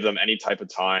if you give them any type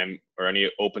of time or any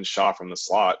open shot from the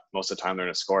slot, most of the time they're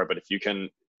going to score. But if you can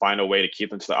find a way to keep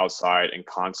them to the outside and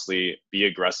constantly be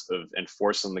aggressive and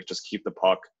force them to just keep the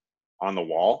puck on the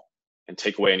wall and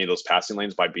take away any of those passing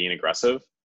lanes by being aggressive,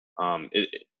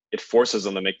 it forces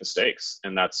them to make mistakes.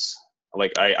 And that's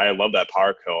I love that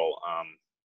power kill.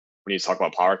 When you talk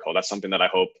about power kill, that's something that I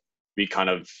hope we kind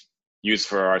of use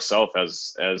for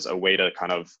ourselves as a way to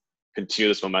kind of continue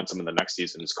this momentum in the next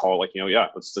season. It's called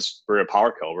we're a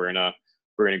power kill. We're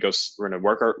gonna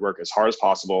work as hard as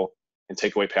possible and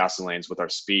take away passing lanes with our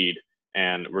speed,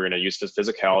 and we're gonna use this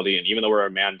physicality. And even though we're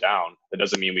a man down, that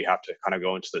doesn't mean we have to kind of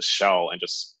go into this shell and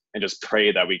just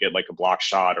pray that we get a block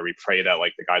shot, or we pray that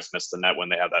the guys miss the net when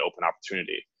they have that open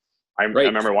opportunity. I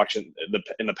remember watching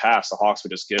in the past, the Hawks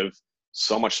would just give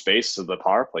so much space to the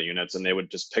power play units, and they would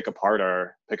just pick apart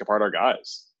our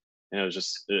guys. And it was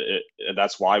just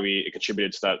that's why it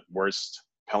contributed to that worst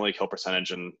penalty kill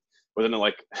percentage. And wasn't it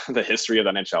like the history of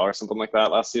the NHL or something like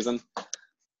that last season?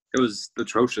 It was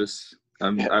atrocious.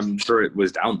 I'm sure it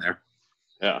was down there.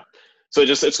 Yeah. So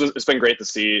it's been great to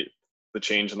see the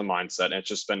change in the mindset, and it's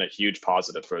just been a huge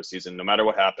positive for a season. No matter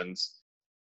what happens,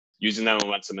 using that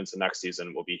momentum into next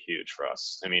season will be huge for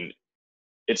us. I mean,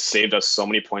 it's saved us so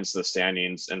many points in the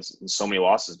standings and so many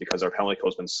losses because our penalty kill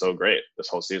has been so great this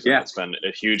whole season. Yeah. It's been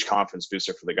a huge confidence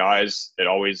booster for the guys. It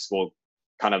always will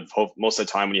kind of hope most of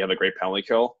the time when you have a great penalty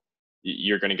kill,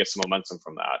 you're going to get some momentum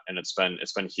from that. And it's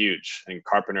been huge. And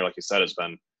Carpenter, like you said, has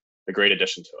been a great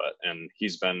addition to it. And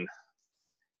he's been,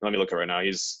 let me look at it right now.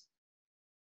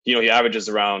 He averages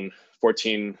around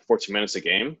 14 minutes a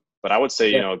game, but I would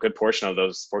say, a good portion of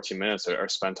those 14 minutes are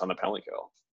spent on the penalty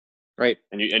kill. Right.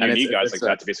 And you need guys like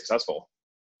that to be successful.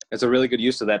 It's a really good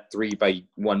use of that $3 by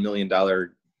 $1 million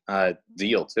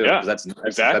deal too. Yeah, that's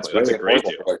exactly. That's really a great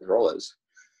deal. What his role is.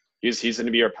 He's going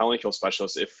to be our penalty kill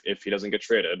specialist if he doesn't get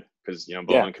traded, because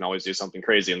Bowman can always do something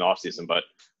crazy in the offseason. But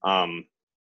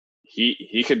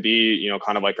he could be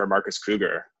kind of like our Marcus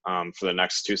Kruger for the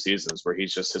next 2 seasons, where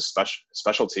he's just his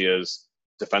specialty is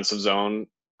defensive zone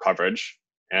coverage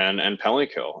and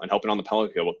penalty kill and helping on the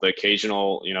penalty kill with the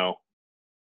occasional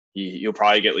You'll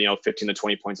probably get 15 to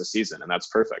 20 points a season, and that's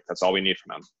perfect. That's all we need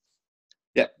from him.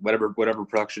 Yeah, whatever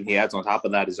production he adds on top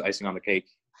of that is icing on the cake.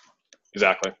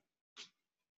 Exactly.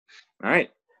 All right.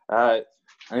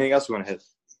 Anything else you want to hit?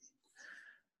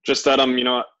 Just that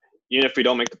even if we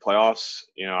don't make the playoffs,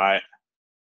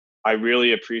 I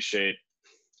really appreciate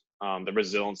the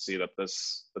resiliency that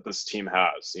this team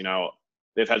has.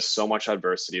 They've had so much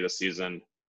adversity this season,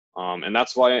 and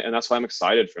that's why I'm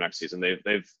excited for next season.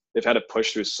 They've had to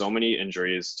push through so many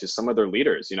injuries to some of their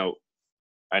leaders.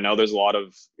 I know there's a lot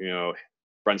of,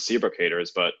 Brent Seabrook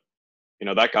haters, but,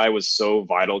 that guy was so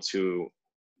vital to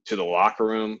the locker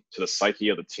room, to the psyche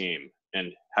of the team.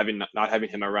 And not having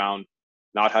him around,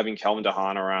 not having Kelvin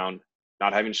DeHaan around,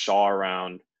 not having Shaw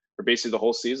around for basically the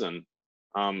whole season,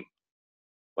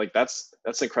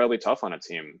 that's incredibly tough on a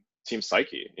team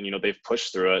psyche. And, they've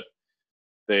pushed through it.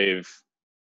 They've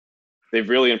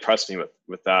really impressed me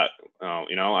with that.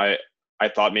 I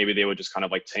thought maybe they would just kind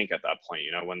of tank at that point,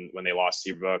 when they lost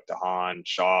Seabrook, DeHaan,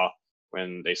 Shaw,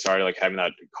 when they started having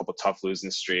that couple tough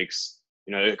losing streaks.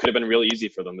 It could have been really easy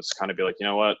for them to kind of be you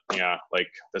know what,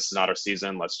 this is not our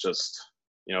season. Let's just,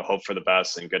 hope for the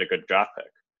best and get a good draft pick.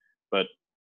 But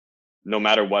no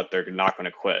matter what, they're not going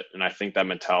to quit. And I think that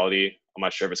mentality, I'm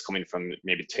not sure if it's coming from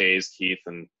maybe Taves, Keith,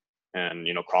 and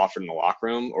Crawford in the locker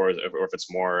room, or if it's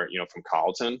more, from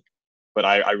Carleton. But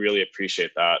I really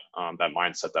appreciate that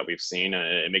mindset that we've seen, and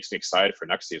it makes me excited for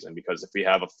next season, because if we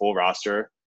have a full roster,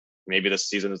 maybe this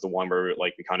season is the one where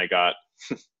we kind of got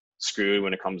screwed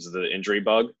when it comes to the injury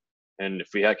bug. And if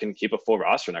we can keep a full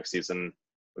roster next season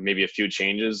with maybe a few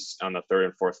changes on the third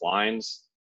and fourth lines,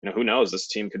 who knows? This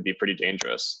team could be pretty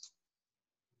dangerous.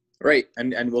 Right,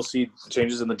 and we'll see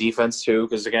changes in the defense too,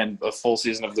 because again, a full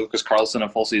season of Lucas Carlson, a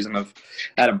full season of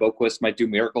Adam Boqvist might do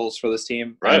miracles for this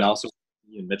team, right? And also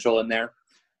Mitchell in there.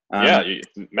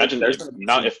 Imagine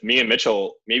if me and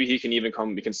Mitchell, maybe he can even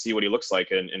come. We can see what he looks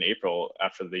like in April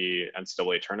after the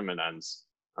NCAA tournament ends.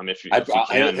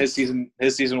 His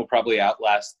season will probably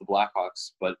outlast the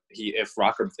Blackhawks, but if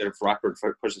Rockford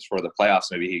pushes for the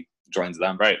playoffs, maybe he joins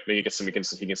them. Right, maybe he gets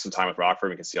some time with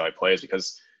Rockford. We can see how he plays,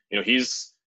 because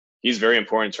he's very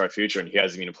important to our future, and he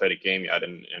hasn't even played a game yet,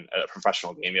 in a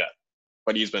professional game yet.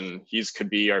 But he's could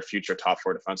be our future top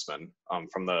 4 defenseman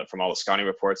from all the scouting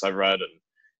reports I've read, and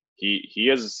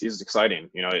he's exciting.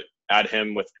 Add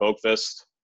him with Boqvist,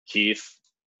 Keith,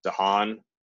 DeHaan.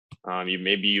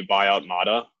 You buy out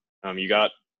Mata. You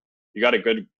got a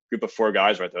good group of 4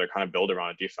 guys right there that kind of build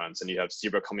around a defense, and you have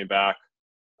Seabrook coming back.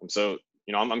 So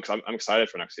I'm excited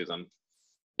for next season.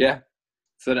 Yeah.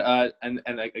 So and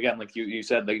again, like you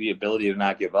said, the ability to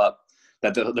not give up.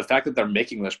 That the fact that they're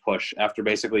making this push after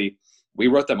basically we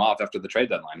wrote them off after the trade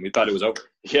deadline. We thought it was over.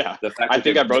 Yeah.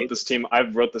 I've wrote this team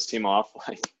off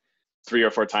 3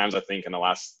 or 4 times, I think, in the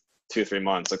last 2-3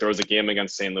 months. There was a game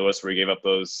against St. Louis where we gave up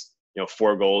those,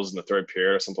 4 goals in the third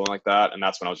period or something like that. And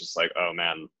that's when I was just like, oh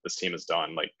man, this team is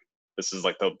done. This is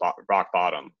the rock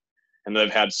bottom. And they've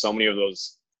had so many of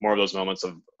those, more of those moments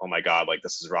of, oh my God,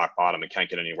 this is rock bottom. It can't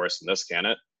get any worse than this, can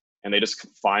it? And they just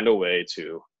find a way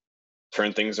to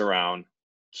turn things around,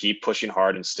 keep pushing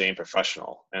hard and staying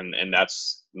professional. And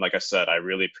that's, like I said, I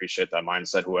really appreciate that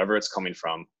mindset, whoever it's coming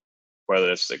from, whether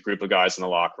it's a group of guys in the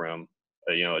locker room,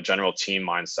 a general team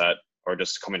mindset, or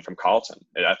just coming from Carleton.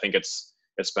 I think it's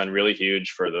it's been really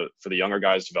huge for the younger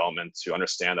guys' development to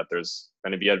understand that there's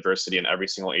going to be adversity in every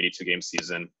single 82 game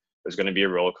season. There's going to be a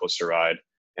roller coaster ride,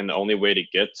 and the only way to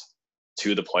get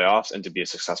to the playoffs and to be a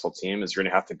successful team is you're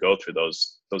going to have to go through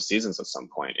those seasons at some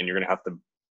point, and you're going to have to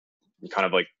kind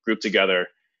of like group together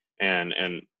and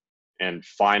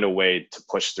find a way to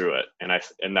push through it.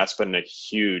 And that's been a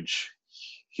huge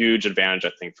advantage,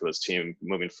 I think, for this team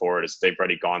moving forward, is they've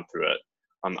already gone through it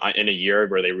in a year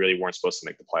where they really weren't supposed to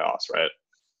make the playoffs, right?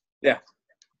 Yeah.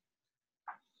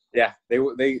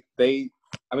 They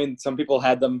I mean, some people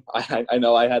had them. I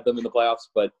know I had them in the playoffs,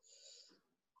 but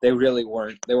they really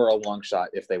weren't. They were a long shot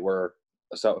if they were.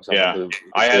 I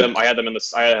had them in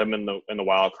the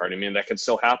wild card. I mean, that could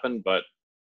still happen, but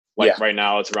right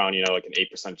now it's around like an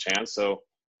 8% chance. So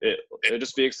it'll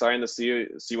just be exciting to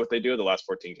see what they do the last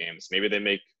 14 games. Maybe they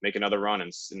make another run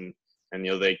and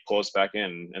they pull us back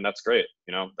in, and that's great.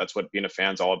 That's what being a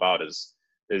fan's all about, is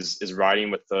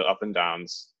riding with the up and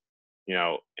downs,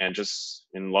 and just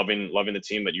in loving the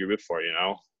team that you root for,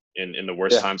 in the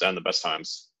worst times and the best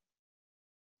times.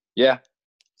 Yeah,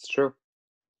 it's true.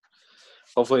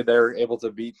 Hopefully they're able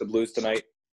to beat the Blues tonight.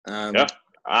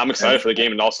 I'm excited for the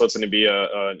game, and also it's going to be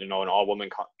an all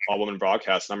woman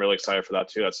broadcast, and I'm really excited for that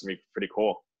too. That's going to be pretty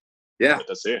cool. Yeah,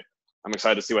 to see. I'm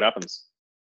excited to see what happens.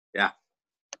 Yeah.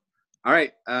 All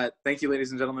right. Thank you,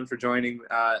 ladies and gentlemen, for joining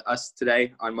us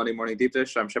today on Monday Morning Deep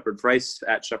Dish. I'm Shepard Price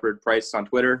at Shepard Price on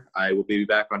Twitter. I will be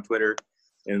back on Twitter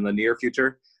in the near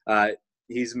future.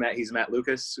 He's Matt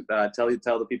Lucas. Tell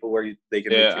the people where they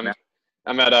can reach you, Matt.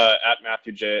 I'm at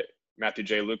Matthew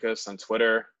J Lucas on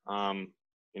Twitter. I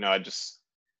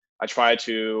try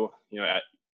to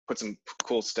put some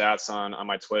cool stats on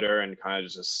my Twitter and kind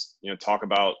of just talk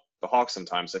about the Hawks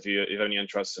sometimes. If you have any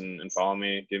interest in following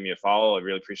me, give me a follow. I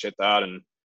really appreciate that, and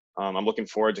I'm looking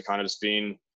forward to kind of just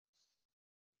being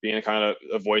kind of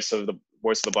a voice of the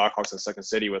Blackhawks in Second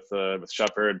City with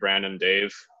Shepard, Brandon,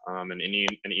 Dave, and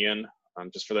Ian,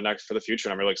 just for the future.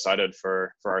 And I'm really excited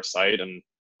for our site, and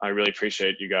I really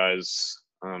appreciate you guys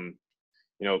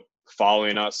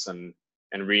following us and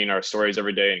reading our stories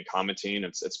every day and commenting.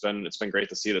 It's been great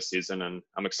to see this season, and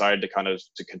I'm excited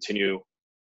to continue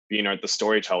being the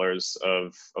storytellers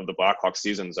of the Blackhawks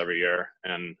seasons every year.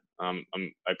 And I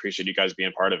appreciate you guys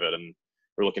being part of it, and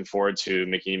we're looking forward to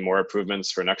making more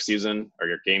improvements for next season, or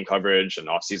your game coverage and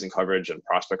off-season coverage and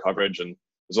prospect coverage. And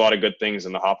there's a lot of good things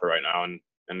in the hopper right now, and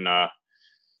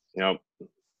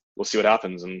we'll see what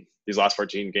happens. And these last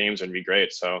 14 games are going to be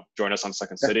great. So join us on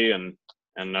Second City, and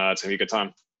it's going to be a good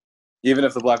time. Even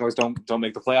if the Blackhawks don't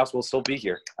make the playoffs, we'll still be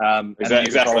here.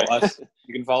 Exactly.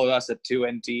 You can follow us at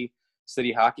 2NT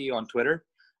City Hockey on Twitter.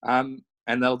 And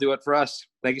that'll do it for us.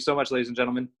 Thank you so much, ladies and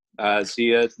gentlemen. See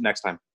you next time.